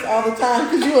must do this all the time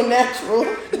because you're a natural.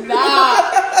 Nah.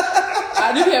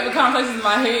 I do be having conversations in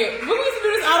my head. But we used to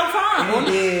do this all the time. Well,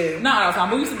 Yeah. not all the time,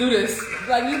 but we used to do this.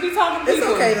 Like, we be talking to It's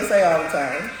people. okay to say all the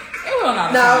time. It wasn't all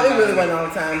the No, time. it really wasn't all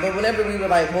the time. But whenever we were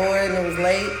like bored and it was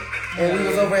late, and we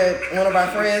was over at one of our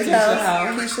friends' Keisha's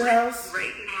Keisha's house,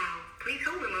 Right now. Please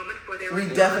hold a moment for their we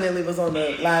response. definitely was on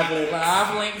the live links.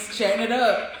 Live links, chatting it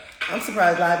up. I'm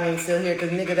surprised live link's still here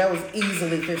because nigga, that was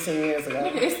easily 15 years ago.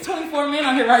 Nigga, it's 24 men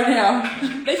on here right now.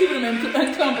 They should have been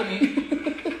in company.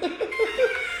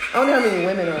 I wonder how many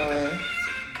women are on.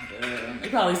 They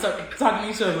probably start talking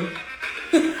to each other.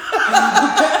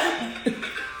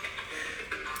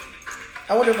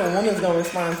 I wonder if a woman's gonna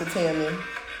respond to Tammy.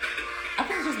 I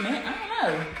think it's just men. I don't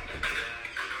know.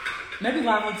 Maybe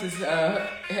live links is what's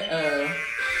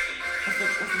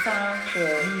the term?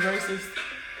 Being racist.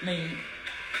 I mean,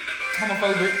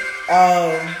 homophobic.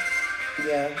 Oh,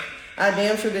 yeah. I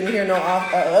damn sure didn't hear no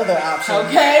other option.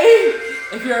 Okay.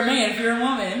 If you're a man, if you're a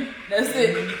woman, that's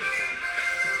it.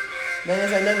 They didn't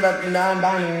say nothing about the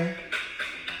non-binary.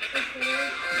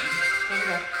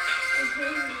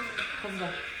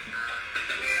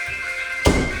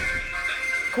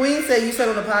 Queen said you said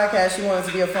on the podcast she wanted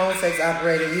to be a phone sex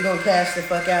operator. You gonna cash the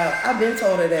fuck out. I've been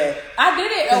told her that. I did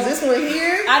it. Is this one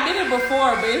here? I did it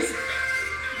before, but it's,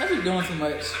 I be doing too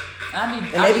much. And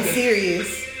they be serious.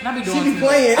 And I be doing She be too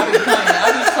playing. Much. I be playing. I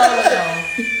be trolling them.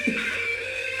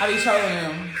 I be trolling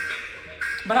them.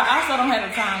 But I also don't have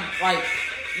the time. Like,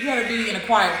 you gotta be in a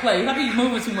quiet place. I be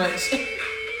moving too much.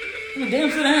 Damn,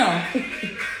 sit down.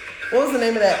 What was the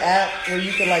name of that app where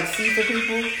you could like see for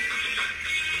people?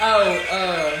 Oh,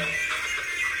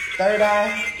 Third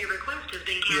Eye. Your request has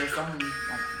been yeah, canceled. something.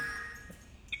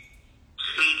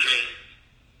 CJ.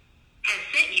 Has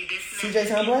sent you this CJ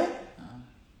message. Tumblr?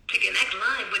 To connect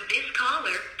live with this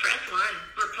caller, press 1.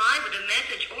 Reply with a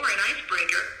message or an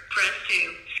icebreaker, press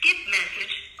 2. Skip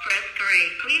message, press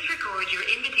 3. Please record your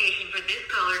invitation for this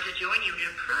caller to join you in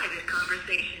a private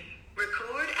conversation.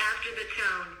 Record after the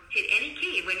tone. Hit any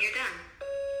key when you're done.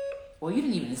 Well, you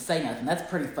didn't even say nothing. That's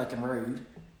pretty fucking rude.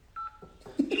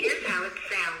 Here's how it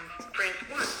sounds. Press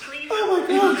 1, please. Oh my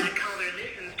God. That caller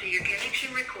listens to your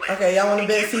connection request. Okay, y'all want to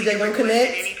bet CJ gonna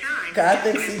connect? Anytime. Cause I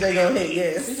think CJ gonna hit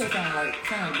yes. CJ sounded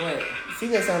black.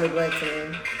 CJ sounded black to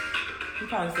me. He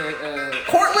probably said,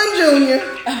 Cortland Jr.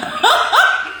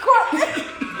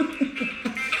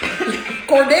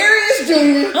 Cordarius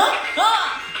Jr.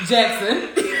 Jackson.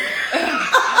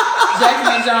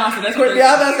 Jackson and Johnson. That's what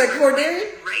Y'all about to say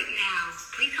Cordarius? Right now.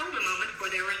 Please hold a moment for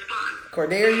their response.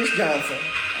 Cordarius Johnson.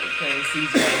 Okay,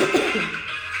 CJ.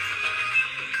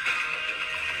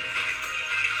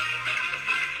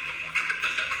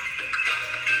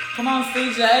 Come on,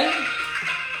 CJ.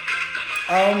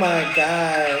 Oh my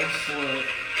gosh. What?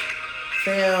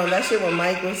 Damn, that shit with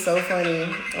Mike was so funny.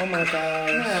 Oh my gosh.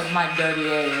 Yeah, Mike dirty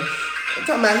ass. I'm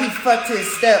talking about he fucked his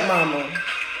stepmama.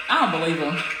 I don't believe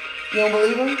him. You don't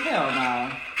believe him? Hell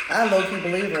no. I low-key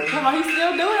believe him. Come on, he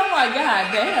still do it? I'm like,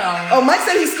 God damn. Oh, Mike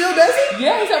said he still does it?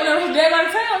 Yeah, he said whenever his dad got out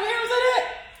of town. You hear him say that?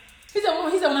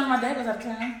 He said whenever my dad goes out of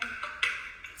town.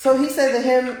 So he said that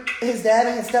his dad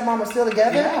and his stepmom are still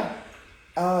together? Yeah.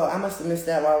 Oh, I must have missed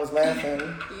that while I was laughing.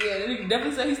 Yeah, they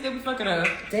definitely said he still be fucking her.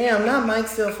 Damn, not Mike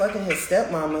still fucking his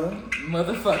stepmama.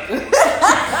 Motherfucker.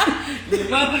 You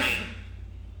mother.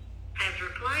 Has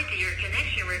replied to your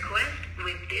connection request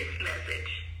with this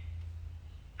message.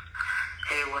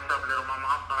 Hey, what's up, little mama?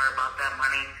 I'm sorry about that.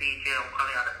 My name's CJ. I'm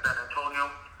calling out of San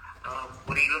Antonio.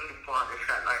 What are you looking for on this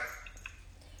chat line?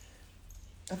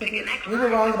 I think we were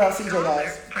wrong about CJ,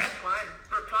 guys. Press 1.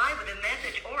 Reply with a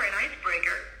message or an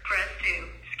icebreaker. Press 2.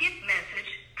 Skip message.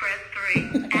 Press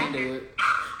 3. I can't do it.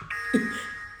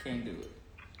 Can't do it.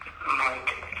 Mike,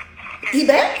 He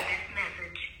back? This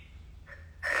message.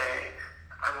 Hey,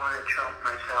 I want to choke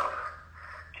myself.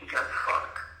 He got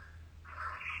fucked.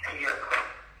 He got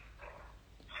fucked.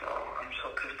 So I'm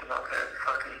so pissed about that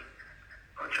fucking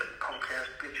bunch of punk ass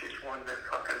bitches won that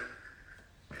fucking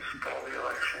stole the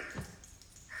election.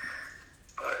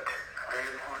 But I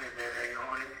ain't horny, man. I ain't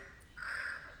horny.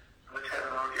 Let's have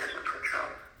an orgasm for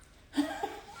Trump.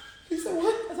 He said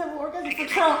what? Let's have an orgasm for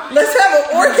Trump. Let's have an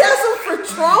orgasm for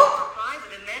Trump? Reply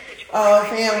with a message or Oh, an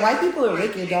fam, white people are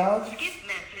wicked, dog. Skip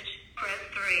message. Press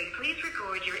 3. Please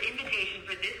record your invitation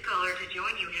for this caller to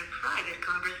join you in a private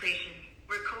conversation.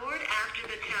 Record after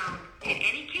the tone. Hit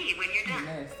any key when you're done.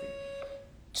 Nasty.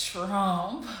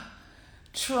 Trump.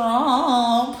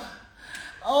 Trump.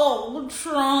 Oh,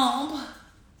 Trump.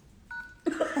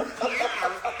 Here's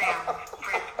how it sounds.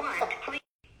 Press 1 to please.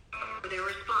 For their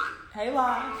response. Hey,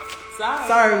 Lon. Sorry.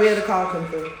 Sorry, we had a call come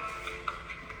through.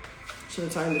 She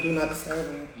was trying to do not disturb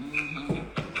her.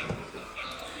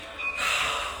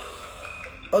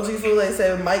 OG Fule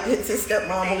said Mike hits his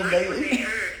stepmom on the They daily.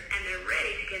 heard and they're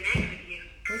ready to connect with you.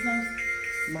 His name's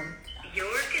Mike.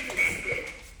 You're connected.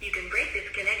 You can break this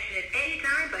connection at any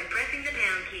time by pressing the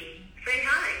pound key. Say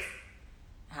hi.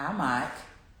 Hi, Mike.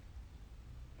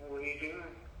 What are you doing?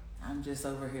 I'm just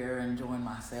over here enjoying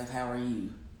myself. How are you?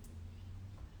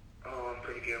 Oh, I'm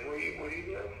pretty good. Where do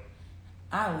you live?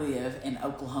 I live in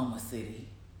Oklahoma City.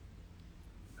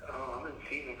 Oh, I'm in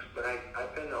Phoenix, but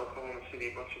I've been to Oklahoma City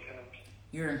a bunch of times.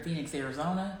 You're in Phoenix,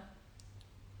 Arizona?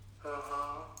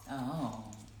 Uh-huh. Oh.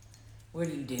 What are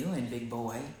you doing, big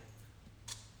boy?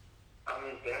 I'm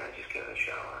in bed. I just got in a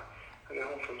shower. I get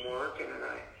home from work, and then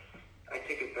I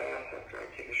take a bath after I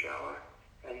take a shower.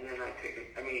 And then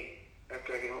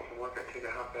after I get home from work, I take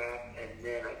a hot bath, and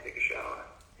then I take a shower.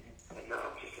 And now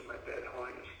I'm just in my bed,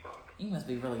 horny as fuck. You must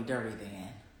be really dirty then.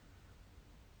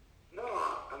 No,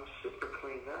 I'm super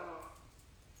clean now.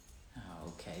 Oh,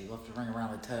 okay. You left to ring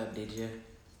around the tub, did you?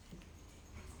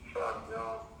 Fuck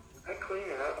no. I clean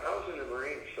it up. I was in the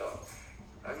Marines, so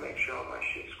I make sure all my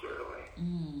shit's squared away.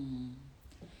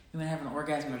 You want to have an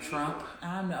orgasm with Trump?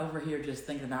 I'm over here just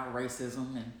thinking about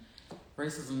racism, and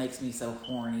racism makes me so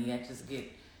horny. I just get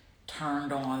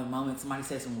turned on the moment somebody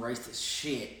says some racist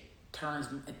shit.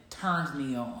 It turns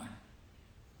me on.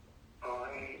 Oh,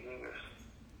 I hate niggas.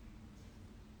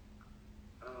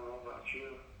 I don't know about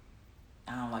you.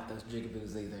 I don't like those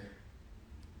jigaboos either.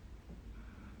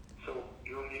 So,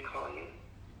 you want me to call you?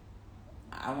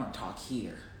 I want to talk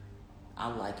here.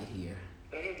 I like it here.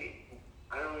 Baby,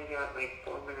 I only got like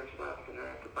 4 minutes left and I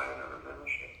have to buy another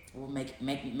membership. Well, make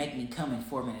me come in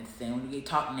 4 minutes then. When you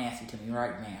talk nasty to me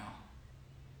right now.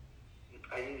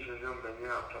 I use your number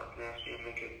now, talk nasty, and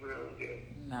make it really good.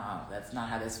 No, that's not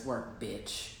how this works,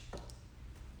 bitch.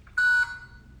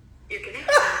 Your connection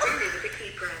is ended with a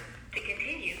key press. To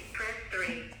continue, press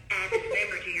 3. Add this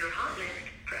member to your hot list,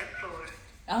 press 4.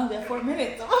 I only got 4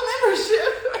 minutes. I'm a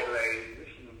membership. Hey ladies, this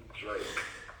is Drake.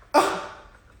 A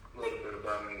little bit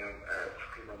about me, I'm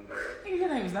African American Your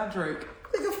name is not Drake.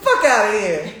 Get the fuck out of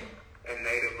here. and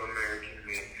Native American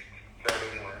mixed.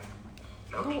 31.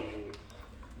 No kids.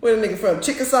 Where the nigga from?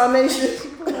 Chickasaw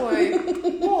Nation?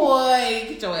 Boy,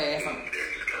 get your ass on.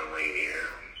 Just gotta lay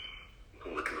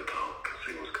here, look at the talk,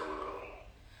 see what's going on.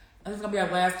 This is gonna be our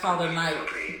last call of the night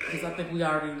because I think we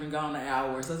already been gone an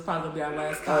hour, so it's probably gonna be our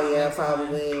last call. Oh yeah,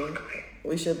 probably.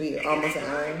 We should be almost an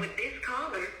hour. With this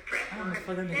caller, press I don't know 1.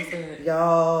 what the nigga said.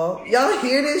 Y'all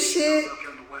hear this shit? Up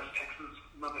in the West Texas,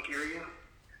 Lubbock area.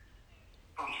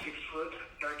 I'm 6 foot,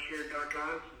 dark hair, dark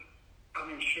eyes. I'm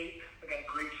in shape. I got a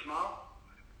great smile.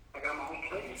 I got my own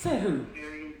place. Say who?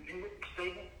 Very independent,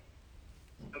 stable.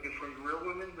 Looking for real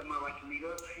women that might like to meet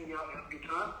up, hang out, and have a good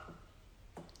time.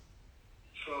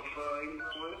 So if you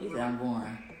know He's what, I'm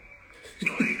going.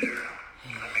 So hey there,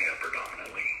 I'm a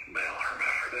predominantly male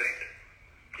hermaphrodite.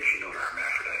 If you know what a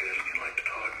hermaphrodite is and you'd like to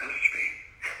talk, message me.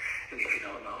 And if you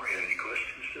don't know or have any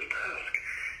questions, just ask.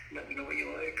 Let me know what you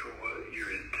like or what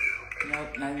you're into.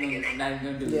 Nope, not even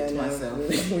gonna do Yeah, it to no. myself.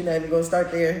 We're not even gonna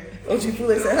start there. OG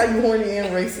Fule said, how you horny and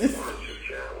racist? I wanted to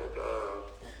chat with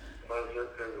my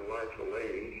husband, wife, a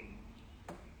lady,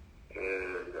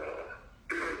 and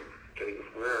take it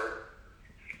from there.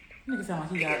 Nigga sound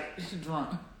like he got drunk.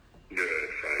 Good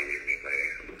Friday evening,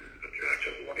 ladies. I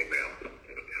just one email. It'll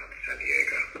be out to San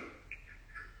Diego.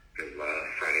 Good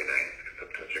Friday night.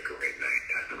 It's such a great night.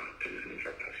 I want to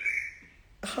for pussy.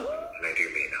 And I do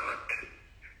mean hot.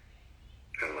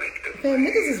 I like the Man,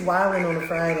 niggas is wilding on a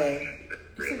Friday.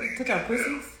 really. Took our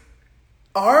pussies?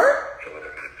 Art? So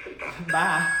whether it's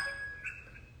Bye.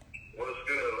 what's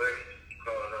good, ladies?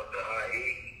 Calling up the IE.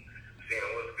 Seeing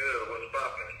what's good, what's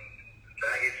poppin'.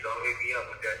 Faggots, don't hit me up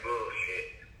with that bullshit.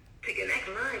 To connect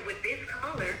live with this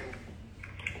caller,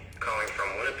 Calling from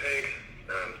Winnipeg.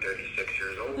 I'm 36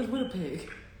 years What old. is Winnipeg?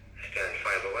 Stand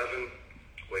 5'11",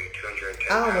 weigh 210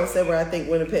 I almost pounds. said where I think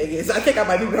Winnipeg is. I think I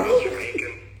might be wrong.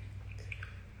 Jamaican.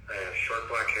 I have short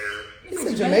black hair. Is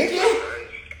it Jamaican? Eyes,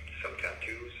 some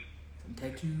tattoos.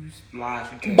 Tattoos. Lies.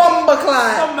 Bumba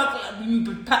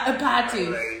Clyde. Party.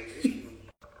 Ladies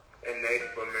and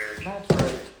Native American. That's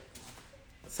right.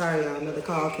 Sorry, y'all. Another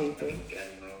call came through. And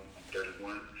I'm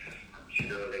 31. I'm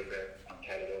sugar laid back. I'm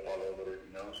tatted up all over,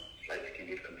 light skin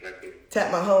is complected.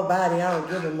 Tap my whole body. I don't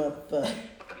give a motherfucker.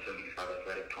 I'm 75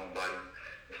 athletic, tone body.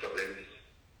 What's up, ladies?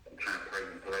 I'm trying to pray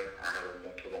and play. I have a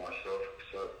mental on myself.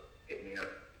 What's up? Hit me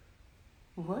up.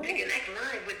 What? to connect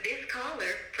live with this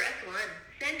caller, press 1.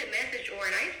 Send a message or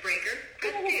an icebreaker,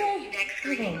 press What did I 2. say? Next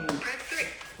screen, press 3.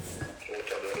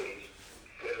 What's up, ladies?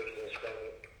 Ladies,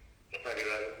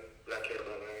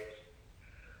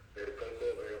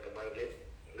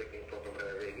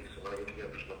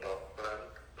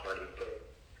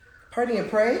 Party and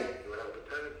pray?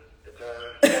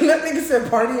 It's, That nigga said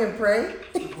party and pray?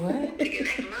 What? To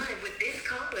connect live with this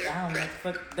caller, I don't know what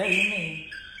the fuck that you mean.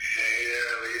 Hey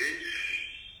there, ladies.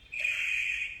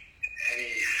 Any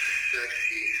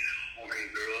sexy, horny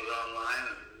girls online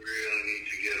that really need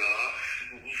to get off?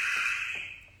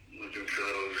 Looking for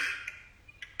those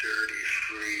dirty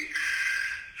freaks.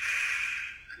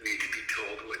 Need to be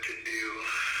told what to do.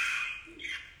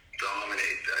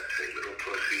 Dominate that tight little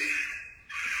pussy.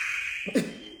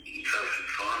 Have some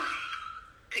fun.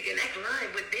 to connect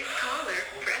live with this caller,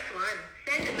 press 1.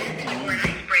 Send a message or an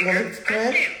icebreaker, Well, it's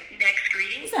press good. 2. Next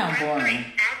greeting, You sound press boring.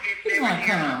 3. Add this You number wanna to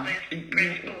your come hot on. list,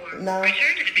 press 4. No.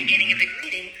 Return to the beginning of the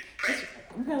greetings, press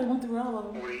We probably went through all of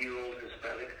them. 40-year-old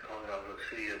Hispanic calling out of the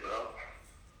city about.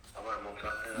 I'm on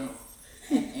Montana.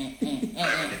 Eh, My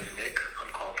name is Nick.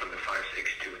 I'm calling from the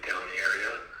 562 down the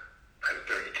area. I'm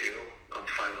 32. I'm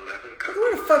 5'11".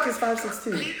 Where the fuck is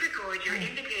 562? Please record your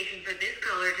invitation for this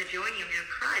caller to join you in a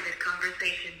private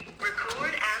conversation.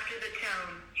 Record after the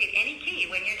tone. Hit any key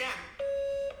when you're done.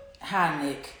 Hi,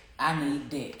 Nick. I need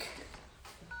dick.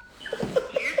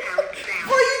 Here's how it sounds.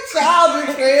 Boy, you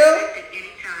childish, Phil. At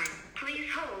any time. Please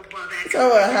hold while that So,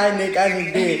 hi, Nick, I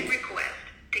need connection dick. request.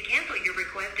 To cancel your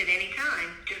request at any time,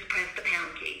 just press the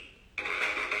pound key.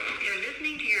 You're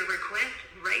listening to your request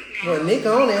right now. Well, Nick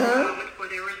on it, Take a huh? moment for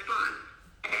their response.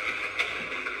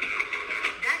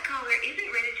 That caller isn't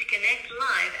ready to connect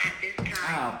live at this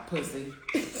time. Oh, pussy.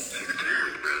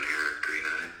 Brown hair, green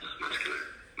eyes, muscular,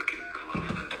 looking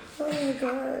confident. Oh my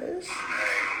gosh.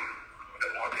 Hey,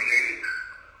 don't want to hate it.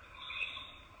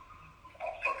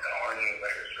 I'm fucking horny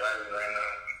like it's driving right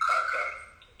now. Caca.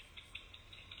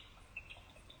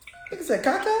 Nigga said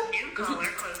caca? New caller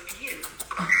close to you.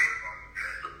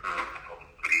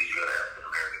 Please go to African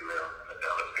American male in the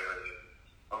Dallas area.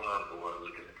 I'm not the one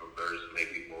looking to converse,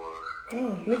 maybe more.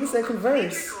 Oh, nigga said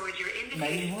converse. Record your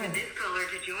invitation for this caller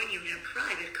to join you in a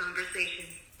private conversation.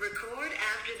 Record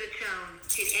after the tone.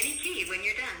 Hit any key when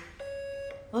you're done.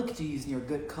 Look at you using your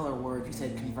good color word. You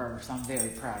said converse. I'm very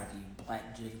proud of you,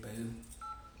 Black J-Boo.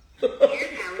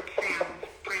 Here's how it sounds.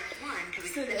 Press 1 to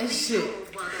Said that accept shit.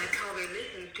 hold while that caller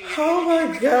listens to your Oh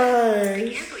my connection request. To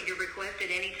gosh. cancel your request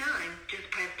at any time, just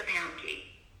press the pound key.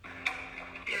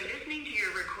 They're listening to your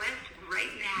request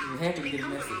right now. You have to Please get a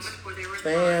hold a message. moment for their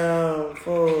response. Damn,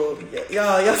 fool.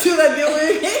 Y'all see what I'm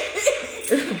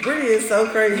doing? Brittany is so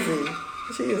crazy.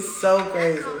 She is so That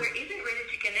crazy. caller isn't ready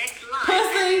to connect live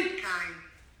Pussy. at this time.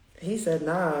 He said,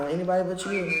 nah, anybody but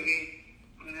Hi, you. baby.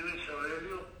 My name is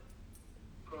Aurelio.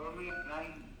 Call me at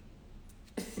 9.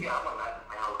 Yeah, I'm a Latin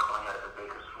male calling out of the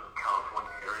Bakersfield,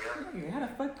 California area.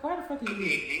 Why the fuck are Good you?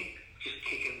 evening. Just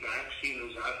kicking back, seeing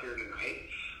who's out here tonight.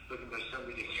 Looking for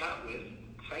somebody to chat with.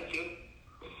 Thank you.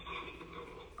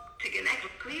 To connect,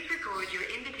 please record your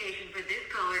invitation for this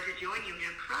caller to join you in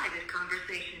a private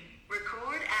conversation.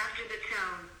 Record after the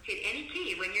tone. Hit any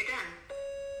key when you're done.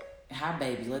 Hi,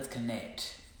 baby. Let's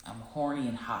connect. I'm horny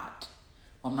and hot.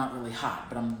 Well, I'm not really hot,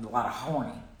 but I'm a lot of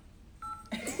horny.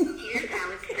 Here's how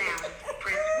it sounds.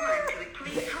 Press 1 to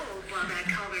please hold while that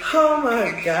caller Oh listens to my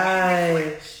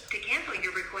your gosh. To cancel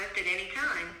your request at any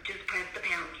time, just press the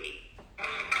pound key.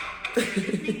 They're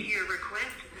listening to your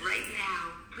request right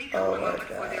now. Please hold Oh a my moment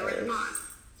for their gosh. response.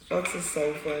 Folks is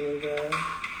so funny, bro.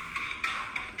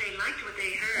 They liked what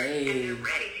they heard Hey. and they're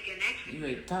ready to connect with You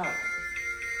ready to talk?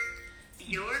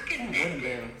 You're wedding connected.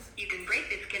 bells. You can break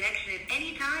this connection at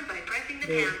any time by pressing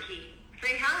the Yeah. pound key.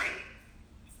 Say hi.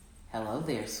 Hello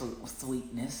there,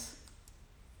 sweetness.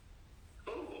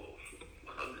 Oh,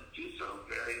 you sound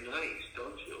very nice,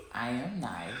 don't you? I am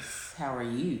nice. How are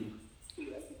you?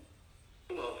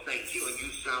 Well, thank you, and you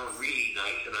sound really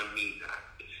nice, and I mean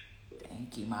that.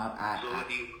 Thank you, So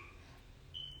have you...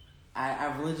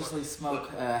 I religiously smoke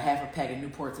half a pack of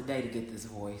Newports a day to get this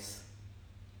voice.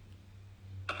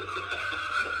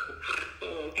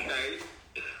 Okay.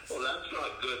 Well, that's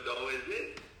not good, though, is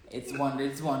it?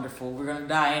 It's wonderful. We're gonna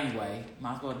die anyway.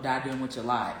 Might as well die doing what you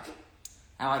like.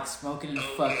 I like smoking and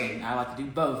fucking. I like to do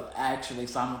both, actually,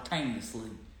 simultaneously.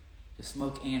 Just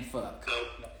smoke and fuck. No.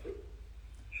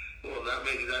 Well,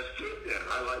 that's good then.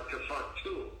 I like to fuck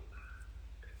too.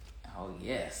 Oh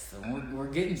yes, so we're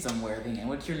getting somewhere then.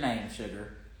 What's your name,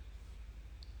 sugar?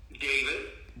 David?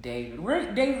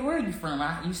 David. David, where are you from?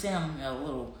 You sound a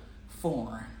little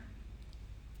foreign.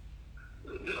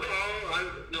 No,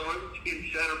 I'm in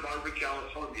Santa Barbara,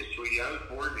 California, sweetie. I was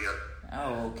born there.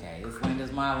 Oh, okay. This land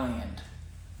is my land.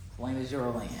 This land is your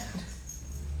land.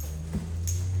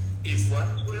 In what,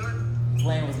 sweetheart? This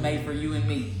land was made for you and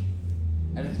me.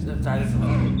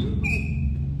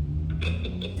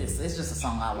 It's just a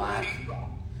song I like.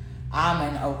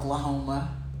 I'm in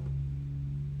Oklahoma.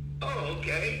 Oh,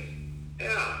 okay.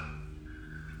 Yeah.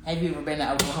 Have you ever been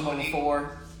to Oklahoma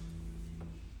before?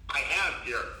 I have,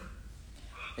 dear.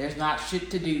 There's not shit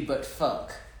to do but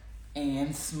fuck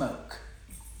and smoke.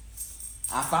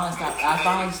 I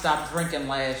finally stopped drinking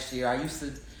last year. I used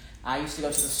to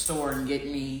go to the store and get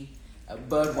me a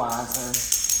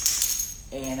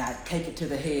Budweiser, and I'd take it to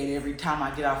the head every time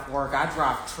I get off work. I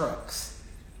drive trucks,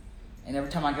 and every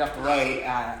time I get off the road,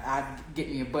 I'd get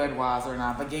me a Budweiser, and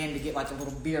I began to get like a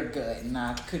little beer gut, and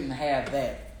I couldn't have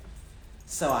that.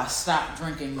 So I stopped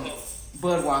drinking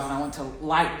Budweiser, and I went to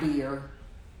light beer.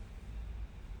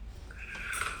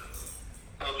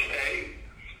 Okay.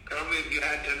 How many have you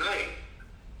had tonight?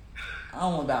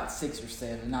 Only about 6 or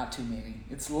 7, not too many.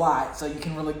 It's light, so you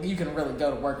can really go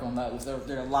to work on those.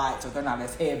 They're light, so they're not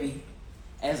as heavy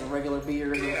as a regular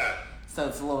beer. Yeah. So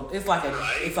it's like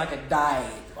a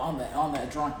diet on the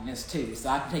drunkenness too. So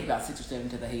I can take about 6 or 7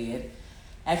 to the head.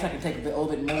 Actually, I can take a little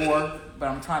bit more, but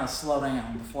I'm trying to slow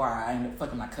down before I end up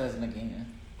fucking my cousin again.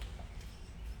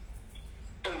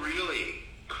 Oh, really?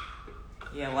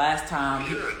 Yeah, last time.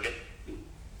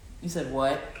 You said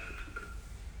what?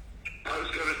 I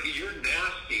was gonna say, you're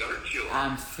nasty, aren't you?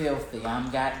 I'm filthy. I'm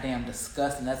goddamn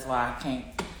disgusting. That's why I can't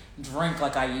drink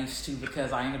like I used to,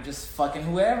 because I end up just fucking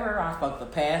whoever. I fuck the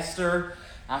pastor.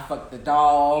 I fuck the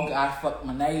dog. I fuck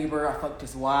my neighbor. I fucked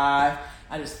his wife.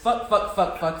 I just fuck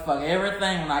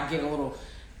everything when I get a little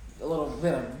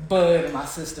bit of bud in my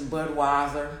system,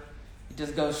 Budweiser. It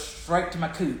just goes straight to my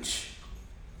cooch.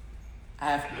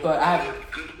 I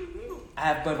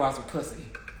have Budweiser pussy.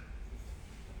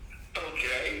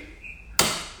 Okay.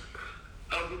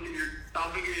 How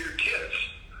big are your kids?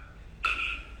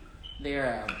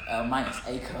 They're minus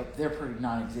A cup. They're pretty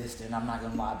non-existent. I'm not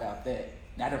gonna lie about that.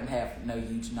 I don't have no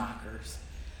huge knockers.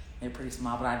 They're pretty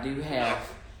small, but I do have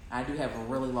a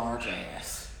really large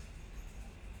ass.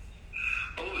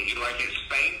 Oh, you like it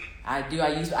spanked? I do.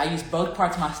 I use both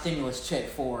parts of my stimulus check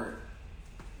for it.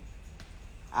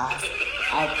 I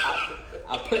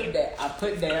put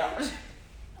down.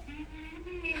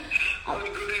 What a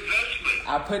good investment.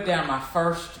 I put down my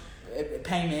first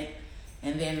payment,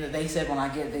 and then they said when I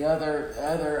get the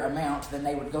other amount, then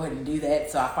they would go ahead and do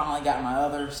that. So I finally got my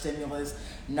other stimulus.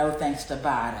 No thanks to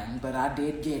Biden, but I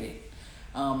did get it.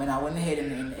 And I went ahead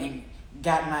and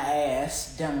got my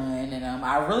ass done, and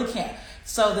I really can't.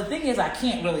 So the thing is, I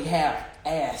can't really have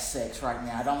ass sex right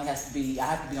now. I have to be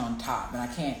on top, and I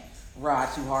can't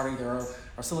ride too hard either,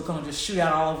 or silicone will just shoot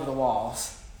out all over the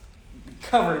walls.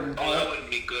 Covered in that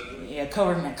wouldn't be good. Yeah,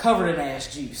 covered in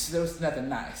ass juice. There was nothing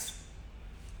nice.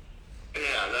 Yeah,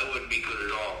 that wouldn't be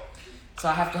good at all. So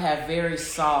I have to have very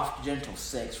soft, gentle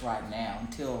sex right now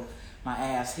until my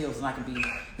ass heals, and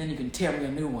then you can tear me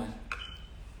a new one.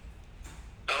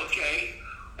 Okay.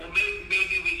 Well,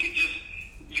 maybe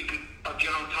I'll get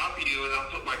on top of you and I'll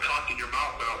put my cock in your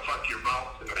mouth and I'll fuck your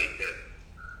mouth tonight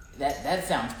then. That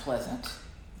sounds pleasant.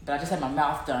 But I just had my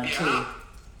mouth done Yeah. too.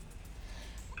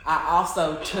 I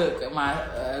also took my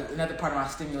another part of my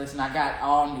stimulus, and I got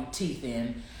all new teeth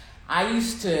in. I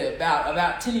used to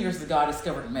about 10 years ago I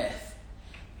discovered meth,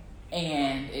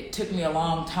 and it took me a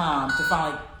long time to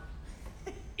finally.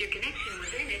 Your connection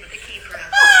was ended with a key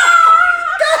press.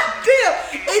 God damn!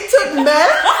 It took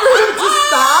meth for him to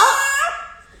stop.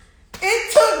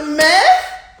 It took meth.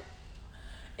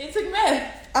 It took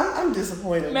meth. I'm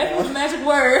disappointed. Meth was a magic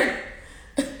word.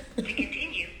 To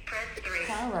continue, press 3.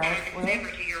 All right, well. Never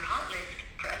to your hot list,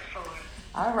 press 4.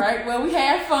 All right. Well, we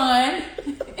had fun.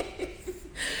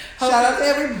 Shout out to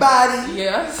everybody.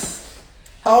 Yes.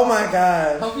 Oh my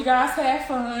god. Hope you guys had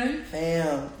fun.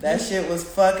 Damn, that shit was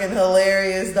fucking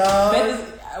hilarious, dog.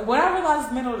 What I realized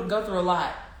is men will go through a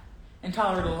lot and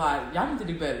tolerate a lot. Y'all need to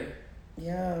do better.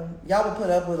 Yeah, y'all will put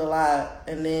up with a lot,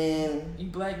 and then You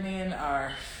black men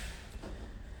are.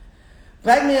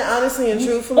 black men, honestly and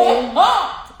truthfully,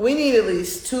 we need at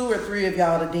least 2 or 3 of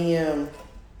y'all to DM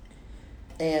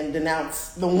and denounce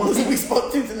the ones that we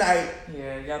spoke to tonight,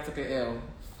 Yeah, y'all took an L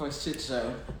for a shit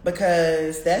show.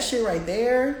 because that shit right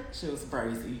there. Shit was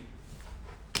crazy.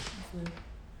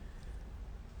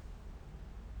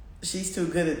 She's too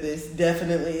good at this.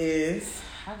 Definitely is.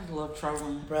 I just love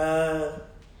trolling. Bruh.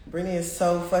 Brittany is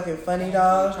so fucking funny,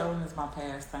 dog. Trolling is my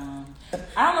pastime.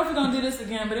 I don't know if we're gonna do this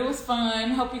again, but it was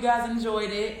fun. Hope you guys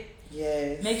enjoyed it.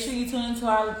 Yes. Make sure you tune into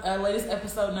our latest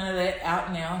episode. None of that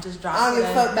out now. Just drop I don't it. give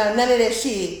a fuck about none of that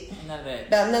shit. None of that.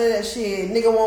 About none of that shit. Nigga won't